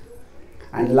realized.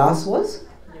 And last was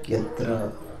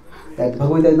Yatra. That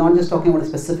Bhagavad-Gītā is not just talking about a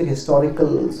specific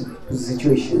historical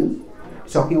situation,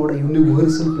 it's talking about a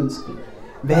universal principle.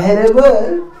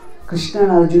 Wherever Krishna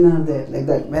and Arjuna are there, like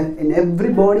that, when in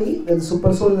every body there is a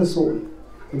super soul and the soul.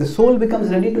 When the soul becomes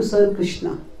ready to serve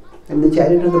Krishna, and the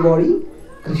chariot of the body,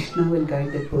 Krishna will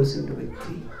guide that person to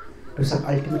victory, to some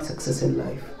ultimate success in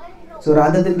life. So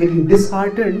rather than getting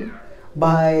disheartened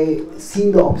by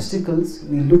seeing the obstacles,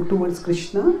 we look towards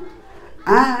Krishna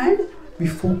and we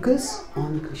focus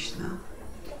on Krishna.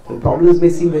 The problems may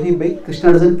seem very big.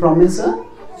 Krishna doesn't promise a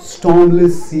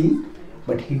stormless sea,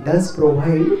 but he does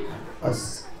provide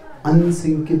us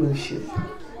unsinkable ship.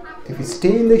 If we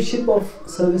stay in the ship of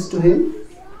service to him,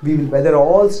 we will weather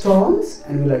all storms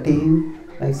and will attain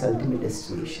life's ultimate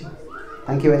destination.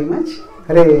 Thank you very much.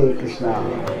 Hare Krishna.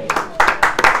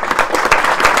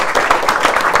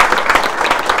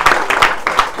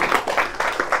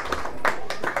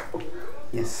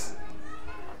 Yes.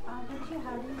 Did you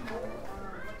have any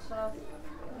what sort of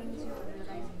things you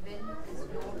realize when is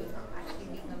your will actually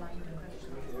being aligned to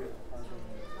Krishna?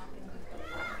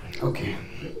 Okay.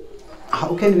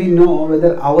 How can we know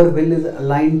whether our will is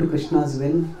aligned to Krishna's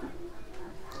will?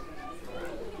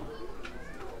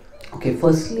 Okay,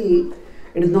 firstly,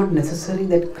 it is not necessary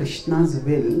that Krishna's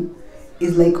will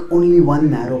is like only one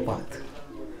narrow path.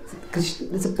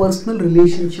 It's a personal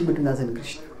relationship between us and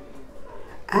Krishna.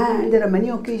 And there are many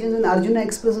occasions when Arjuna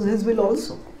expresses his will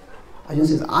also. Arjuna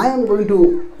says, I am going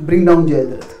to bring down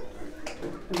Jayadratha.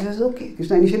 And he says, okay.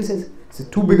 Krishna initially says, it's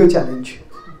too big a challenge.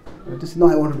 He says, no,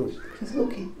 I want to do it. He says,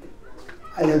 okay,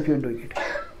 I'll help you in doing it.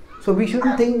 So we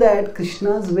shouldn't think that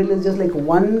Krishna's will is just like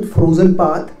one frozen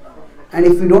path, and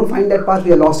if we don't find that path,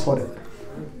 we are lost forever.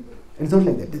 It's not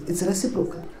like that. It's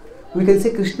reciprocal. We can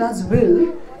say Krishna's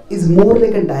will is more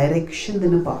like a direction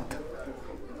than a path.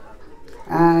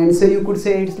 And so you could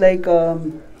say it's like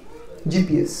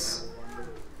GPS.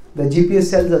 The GPS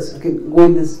tells us, okay, go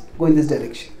in this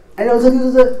direction, and it also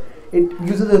gives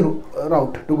us a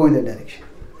route to go in that direction.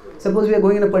 Suppose we are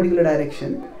going in a particular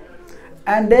direction,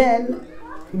 and then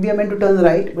we are meant to turn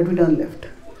right, but we turn left.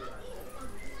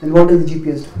 Then what does the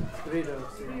GPS do?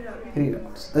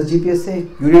 Reroutes. Does GPS say,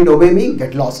 you didn't obey me,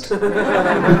 get lost?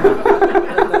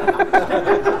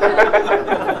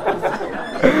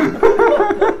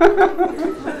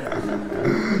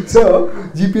 So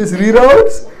GPS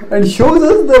reroutes and shows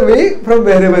us the way from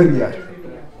wherever we are.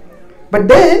 But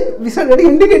then we start getting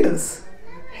indicators.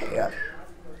 Hey,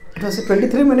 it was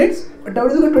 23 minutes, but now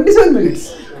it has become 27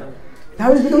 minutes.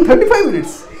 Now it has become 35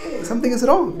 minutes. Hey, something is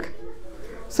wrong.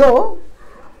 So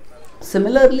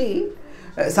similarly,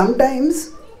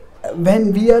 sometimes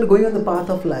when we are going on the path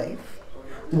of life,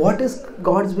 what is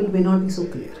God's will may not be so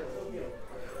clear.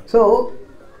 So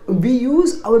we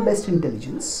use our best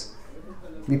intelligence.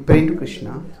 We pray to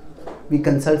Krishna. We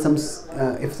consult some,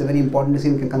 if it's a very important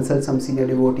decision, we can consult some senior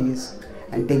devotees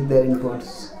and take their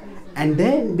inputs. And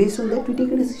then based on that we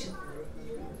take a decision.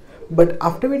 But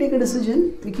after we take a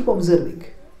decision, we keep observing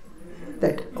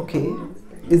that, okay,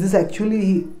 is this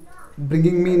actually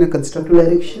bringing me in a constructive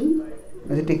direction?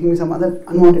 Or is it taking me some other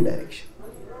unwanted direction?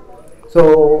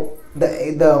 So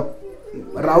the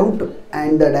route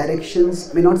and the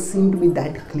directions may not seem to be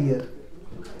that clear.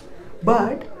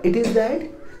 But it is that,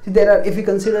 if we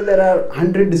consider there are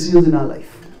 100 decisions in our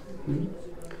life.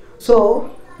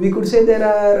 So we could say there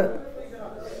are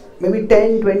maybe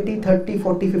 10, 20, 30,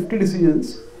 40, 50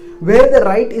 decisions where the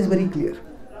right is very clear.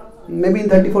 Maybe in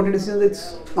 30, 40 decisions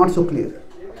it's not so clear.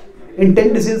 In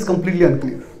 10 decisions completely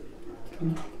unclear.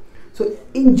 So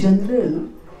in general,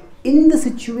 in the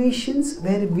situations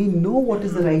where we know what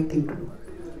is the right thing to do,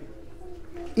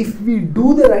 if we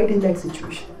do the right in that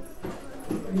situation,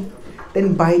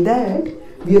 then by that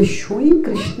we are showing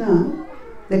Krishna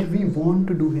that we want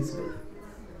to do his will.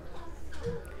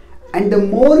 And the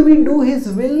more we do his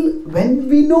will, when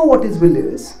we know what his will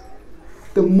is,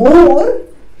 the more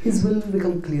his will will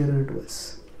become clearer to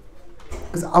us.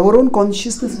 Because our own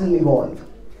consciousness will evolve.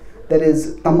 There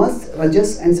is tamas,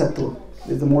 rajas and sattva.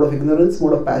 There is the mode of ignorance,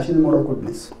 mode of passion and mode of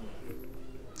goodness.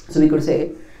 So we could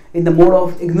say, in the mode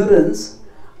of ignorance,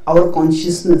 our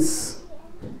consciousness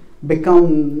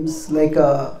becomes like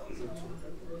a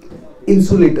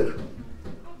insulator.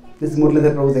 This is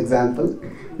Muralidhar Prabhu's example.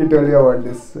 He told you about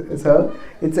this. It's an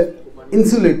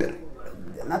insulator.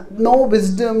 No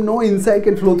wisdom, no insight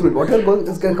can flow through it. Whatever goes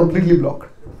is completely blocked.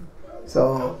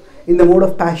 So, in the mode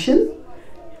of passion,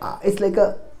 it's like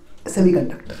a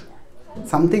semiconductor.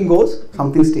 Something goes,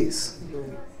 something stays.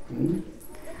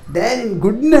 Then in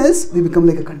goodness, we become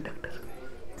like a conductor.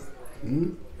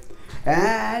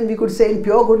 And we could say in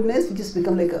pure goodness, we just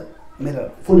become like a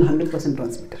mirror, full 100%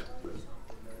 transmitter.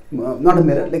 Not a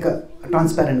mirror, like a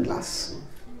transparent glass.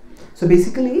 So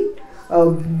basically,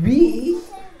 the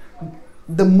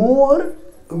more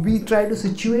we try to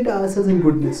situate ourselves in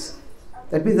goodness,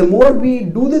 that means the more we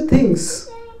do the things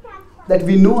that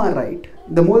we know are right,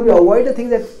 the more we avoid the things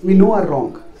that we know are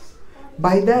wrong.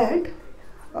 By that,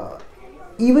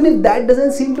 even if that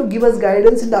doesn't seem to give us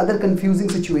guidance in the other confusing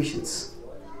situations,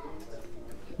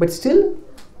 but still,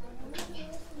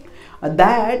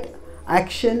 that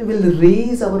action will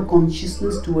raise our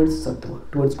consciousness towards sattva,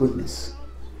 towards goodness.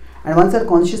 And once our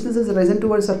consciousness is risen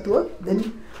towards sattva,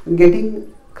 then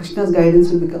getting Krishna's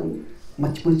guidance will become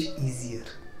much, much easier.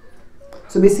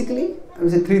 So basically, I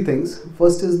would say three things.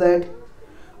 First is that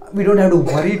we don't have to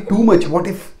worry too much. What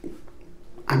if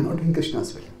I'm not doing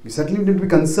Krishna's will? We certainly need to be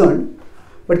concerned,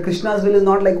 but Krishna's will is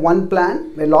not like one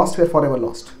plan, we're lost, we're forever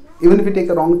lost. Even if we take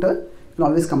a wrong turn, we'll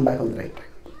always come back on the right track.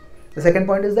 The second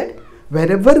point is that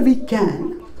wherever we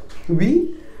can,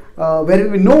 wherever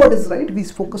we know what is right, we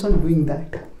focus on doing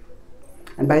that.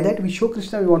 And by that we show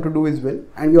Krishna we want to do his will,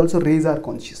 and we also raise our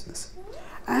consciousness.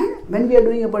 And when we are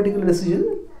doing a particular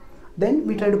decision, then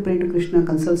we try to pray to Krishna,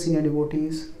 consult senior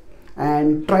devotees,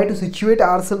 and try to situate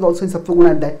ourselves also in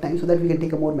Sattva-guna at that time so that we can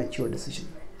take a more mature decision.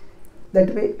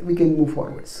 That way we can move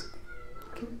forwards.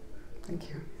 Okay? Thank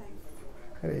you.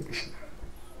 Hare Krishna.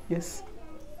 Yes?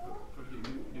 Do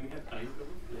we have time for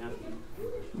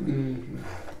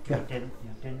Yeah. 10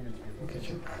 minutes. Okay,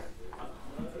 sure.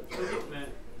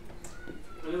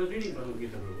 When I was reading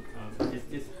Bhagavad-Gītā,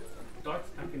 this thought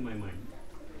stuck in my mind.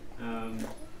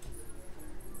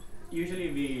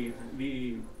 Usually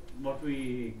what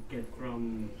we get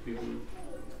from people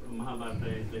from Mahabharata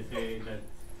is they say that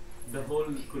the whole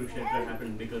Kurukshetra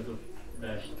happened because of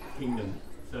that kingdom.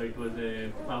 So it was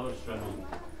a power struggle.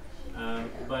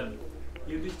 But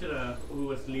Yudhishthira, who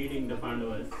was leading the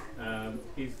Pandavas,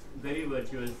 is very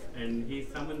virtuous, and he's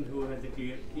someone who has a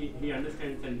clear, he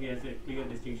understands and he has a clear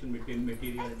distinction between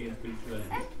materiality and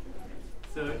spirituality.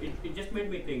 So it just made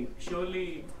me think,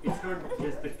 surely it's not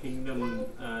just the kingdom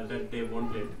that they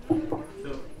wanted.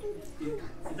 So is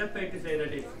that fair to say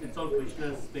that it's all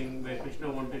Krishna's thing, where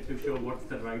Krishna wanted to show what's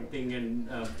the right thing and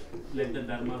let the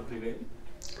dharma prevail?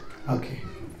 Okay,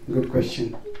 good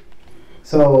question.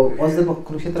 So was the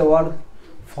Kurukshetra war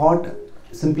fought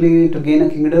simply to gain a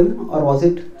kingdom, or was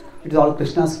it all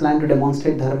Krishna's plan to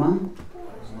demonstrate dharma?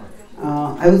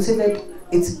 I would say that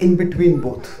it's in between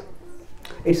both.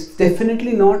 It's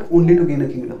definitely not only to gain a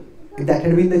kingdom. If that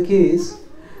had been the case,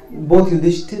 both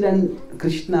Yudhishthira and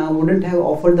Krishna wouldn't have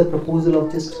offered the proposal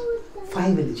of just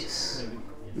 5 villages.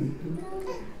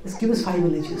 Just give us 5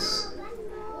 villages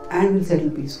and we'll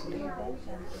settle peacefully.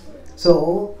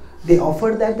 So they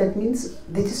offered that. That means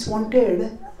they just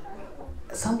wanted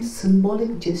some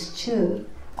symbolic gesture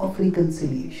of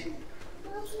reconciliation.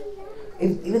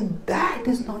 If even that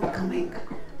is not coming,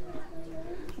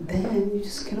 then you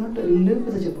just cannot live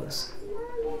with such a person.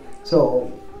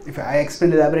 So, if I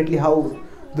explain elaborately how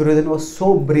Duryodhana was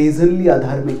so brazenly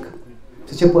adharmic,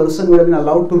 such a person would have been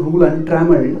allowed to rule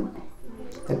untrammeled,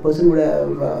 that person would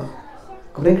have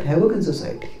wreaked havoc in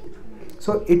society.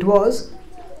 So,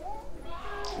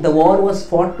 the war was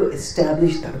fought to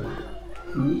establish dharma.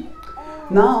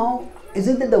 Now, is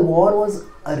it that the war was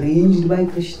arranged by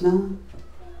Krishna?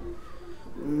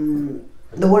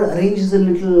 The word arranged is a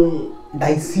little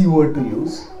dicey word to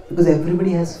use, because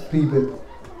everybody has free will.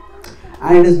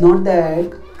 And it is not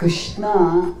that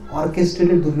Krishna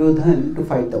orchestrated Duryodhan to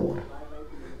fight the war.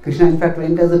 Krishna in fact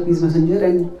went as a peace messenger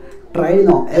and tried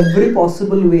every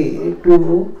possible way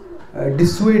to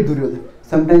dissuade Duryodhan.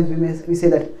 Sometimes we say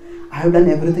that I have done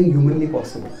everything humanly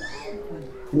possible.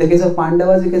 In the case of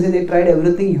Pandavas, you can say they tried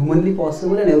everything humanly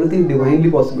possible and everything divinely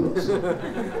possible also.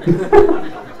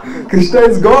 Krishna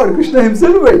is God, Krishna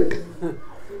himself went.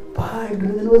 But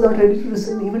Duryodhana was not ready to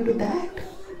listen even to that.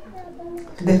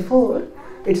 Therefore,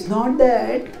 it's not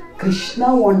that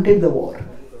Krishna wanted the war.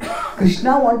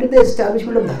 Krishna wanted the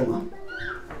establishment of Dharma.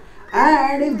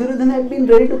 And if Duryodhana had been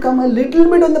ready to come a little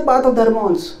bit on the path of Dharma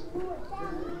also,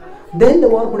 then the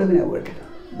war could have been avoided.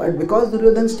 But because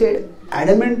Duryodhana stayed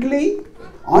adamantly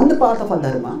on the path of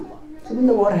Adharma, so then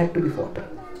the war had to be fought.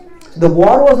 So the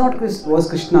war was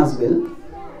Krishna's will.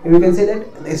 We can say that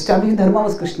establishing Dharma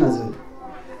was Krishna's will.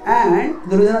 And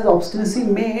Duryodhana's obstinacy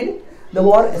made the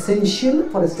war essential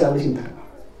for establishing Dharma.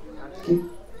 Okay.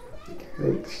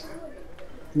 Right.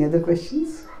 Any other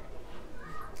questions?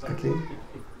 Okay.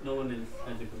 No one else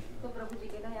has a question. So Prabhuji,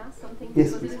 can I ask something?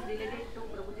 Yes, So this please. is related to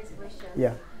Prabhuji's question.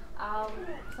 Yeah.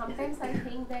 Sometimes I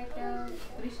think that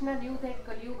Krishna knew that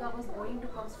Kali Yuga was going to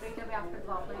come straight away after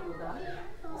Dwapara Yuga.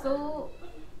 So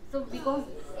because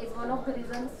it's one of the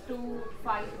reasons to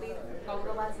fight with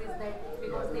Kauravas is that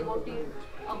because they wanted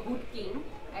a good king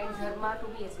and Dharma to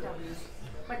be established.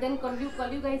 But then Kali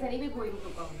Yuga is anyway going to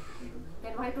come.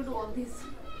 Then why to do all this?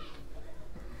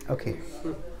 Okay.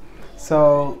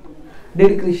 So,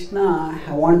 did Krishna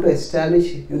want to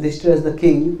establish Yudhishthira as the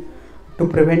king to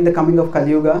prevent the coming of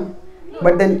Kali Yuga?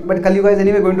 But Kali Yuga is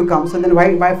anyway going to come, so then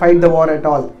why fight the war at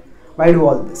all? Why do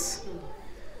all this?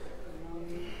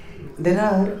 There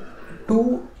are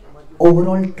two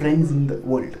overall trends in the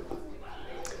world.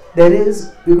 There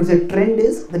is, we could say, trend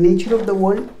is the nature of the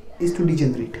world is to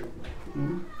degenerate.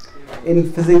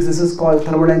 In physics, this is called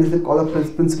thermodynamics, called the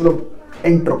principle of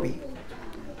entropy.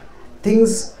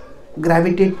 Things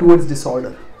gravitate towards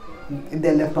disorder if they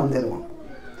are left on their own.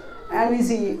 And we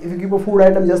see, if you keep a food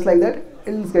item just like that,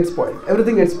 it will get spoiled.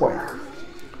 Everything gets spoiled.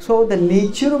 So the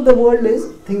nature of the world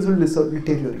is things will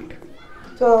deteriorate.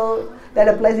 So that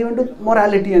applies even to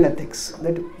morality and ethics.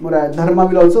 That dharma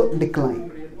will also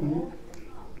decline.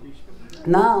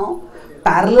 Now,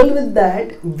 parallel with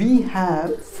that, we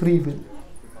have free will.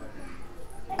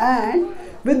 And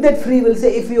with that free will,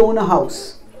 say if we own a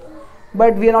house,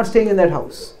 but we are not staying in that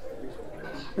house,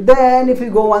 then if we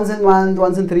go once in a month,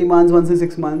 once in 3 months, once in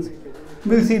 6 months,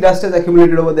 we'll see dust has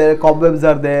accumulated over there, cobwebs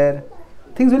are there,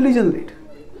 things will degenerate.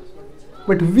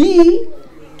 But we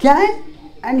can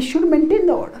and should maintain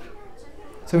the order.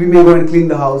 So we may go and clean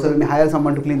the house, or we may hire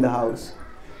someone to clean the house.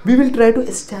 We will try to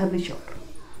establish order.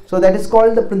 So that is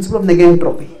called the principle of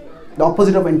negentropy, the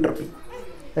opposite of entropy.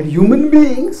 That human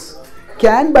beings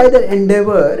can by their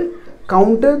endeavor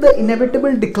counter the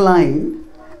inevitable decline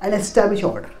and establish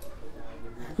order.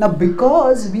 Now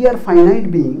because we are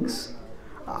finite beings,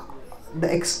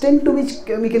 the extent to which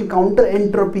we can counter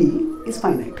entropy is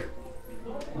finite.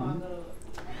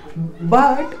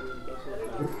 But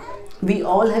we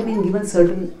all have been given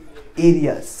certain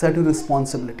areas, certain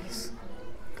responsibilities.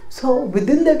 So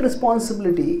within that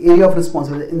responsibility, area of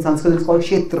responsibility, in Sanskrit it's called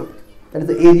Kshetra, that is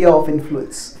the area of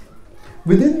influence.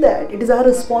 Within that, it is our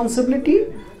responsibility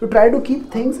to try to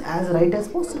keep things as right as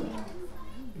possible.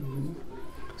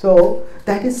 So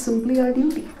that is simply our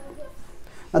duty.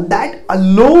 Now that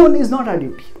alone is not our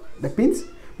duty. That means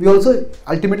we also,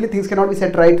 ultimately things cannot be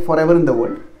set right forever in the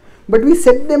world, but we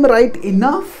set them right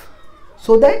enough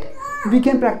so that we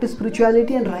can practice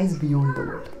spirituality and rise beyond the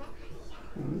world.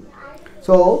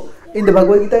 So in the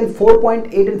Bhagavad-Gītā in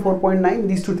 4.8 and 4.9,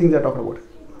 these two things are talked about.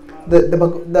 The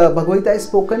Bhagavad-Gītā is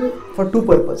spoken for two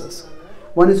purposes.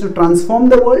 One is to transform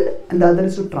the world and the other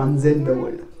is to transcend the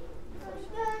world.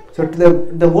 So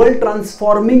the world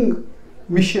transforming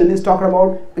mission is talked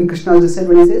about in Krishna's descent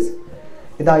when he says,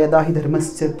 Yada yada hi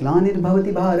dharmasya glanir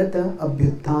bharata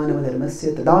abhyutthanam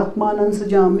dharmasya tadatmanan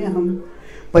sujamyaham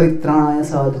paritranaya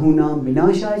sadhunam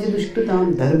vinashaya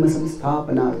dushkritam dharma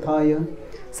samsthapanarthaya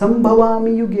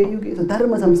sambhavami yuge yuge. So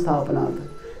dharma samsthapanarthaya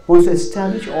wants to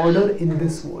establish order in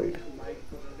this world.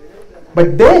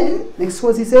 But then next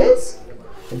verse he says,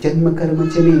 Janma karma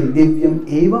chame divyam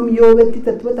evam yogati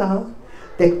tatvatah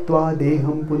tektva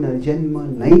deham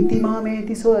punarjanma naiti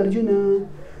mameti. So Arjuna,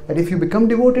 that if you become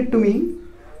devoted to me,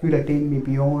 you will attain me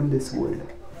beyond this world.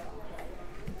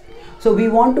 So we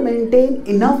want to maintain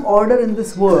enough order in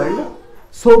this world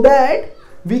so that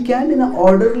we can in an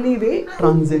orderly way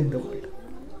transcend the world.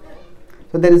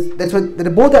 So that's why there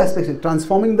are both aspects,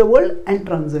 transforming the world and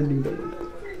transcending the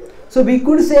world. So we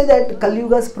could say that Kali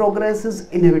Yuga's progress is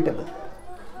inevitable.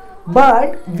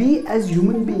 But we as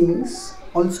human beings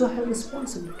also have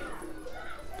responsibility.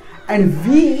 And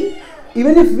we,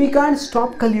 even if we can't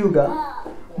stop Kali Yuga,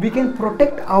 we can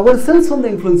protect ourselves from the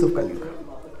influence of Kali Yuga.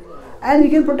 And we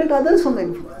can protect others from the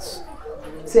influence.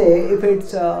 Say, if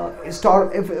it's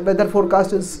if weather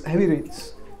forecast is heavy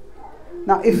rains.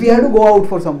 Now, if we have to go out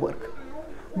for some work,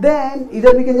 then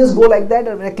either we can just go like that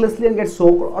recklessly and get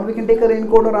soaked, or we can take a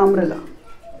raincoat or umbrella,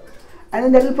 and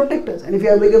then that will protect us. And if we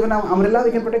have big of an umbrella,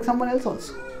 we can protect someone else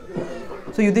also.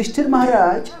 So Yudhishthir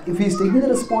Maharaj, if he is taking the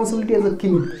responsibility as a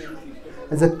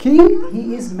king,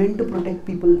 he is meant to protect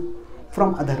people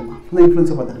from adharma, from the influence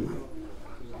of adharma.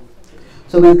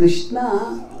 So when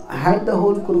Krishna had the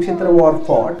whole Kurukshetra war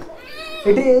fought,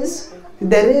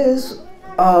 there is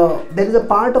a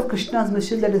part of Krishna's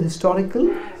mission that is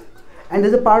historical, and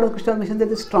there is a part of Krishna's mission that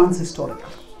is trans-historical.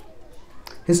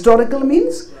 Historical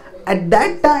means at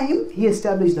that time he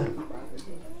established dharma.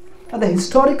 Now the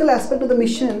historical aspect of the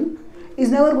mission is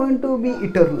never going to be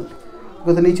eternal,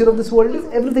 because the nature of this world is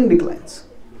everything declines.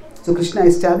 So Krishna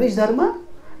established dharma,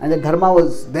 and that dharma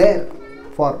was there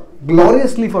for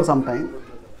gloriously for some time.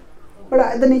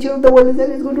 But the nature of the world is that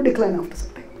it is going to decline after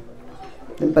some time.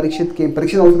 Then Parikshit came.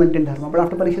 Parikshit also maintained dharma, but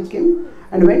after Parikshit came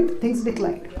and went, things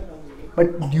declined.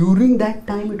 But during that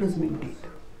time, it was maintained.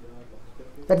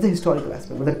 That's the historical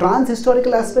aspect. But the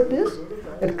trans-historical aspect is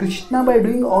that Krishna, by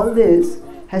doing all this,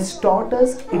 has taught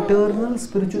us eternal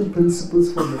spiritual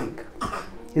principles for living.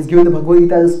 He has given the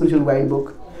Bhagavad-Gītā as a spiritual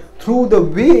guidebook. Through the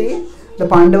way the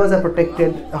Pandavas are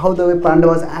protected, how the way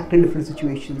Pandavas act in different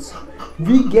situations,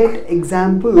 we get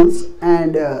examples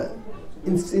and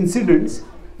incidents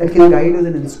that can guide us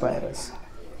and inspire us.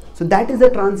 So that is the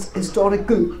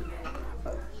trans-historical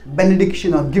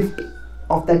benediction or gift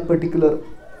of that particular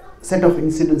set of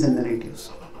incidents and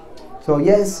narratives. So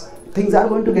yes, things are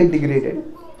going to get degraded,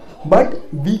 but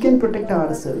we can protect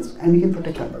ourselves and we can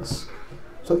protect others.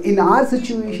 So in our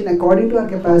situation, according to our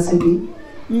capacity,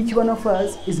 each one of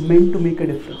us is meant to make a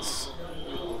difference.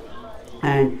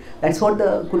 And that's what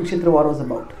the Kurukshetra war was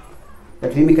about.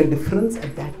 That we make a difference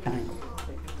at that time.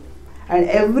 And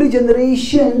every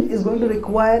generation is going to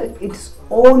require its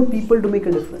own people to make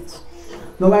a difference.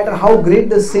 No matter how great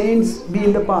the saints be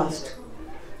in the past,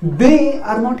 they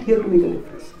are not here to make a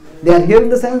difference. They are here in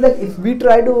the sense that if we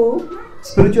try to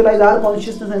spiritualize our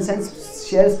consciousness and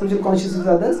share spiritual consciousness with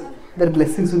others, their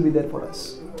blessings will be there for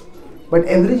us. But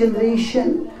every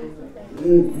generation,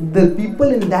 the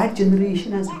people in that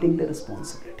generation has to take the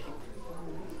responsibility.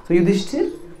 So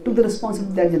Yudhishthir took the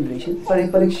responsibility of that generation.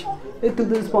 Parikshit took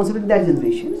the responsibility of that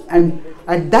generation. And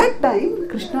at that time,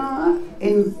 Krishna,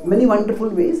 in many wonderful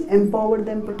ways, empowered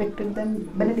them, protected them,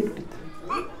 benedicted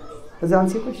them. Does that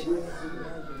answer your question?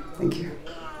 Thank you.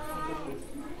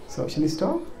 So, shall we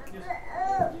stop?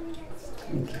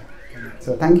 Thank you.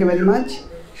 So, thank you very much.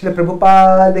 Srila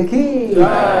Prabhupada ki,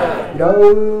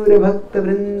 Gaur Bhakta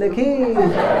Vrinda ki,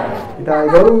 Jai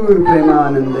Gaur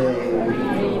Premanande.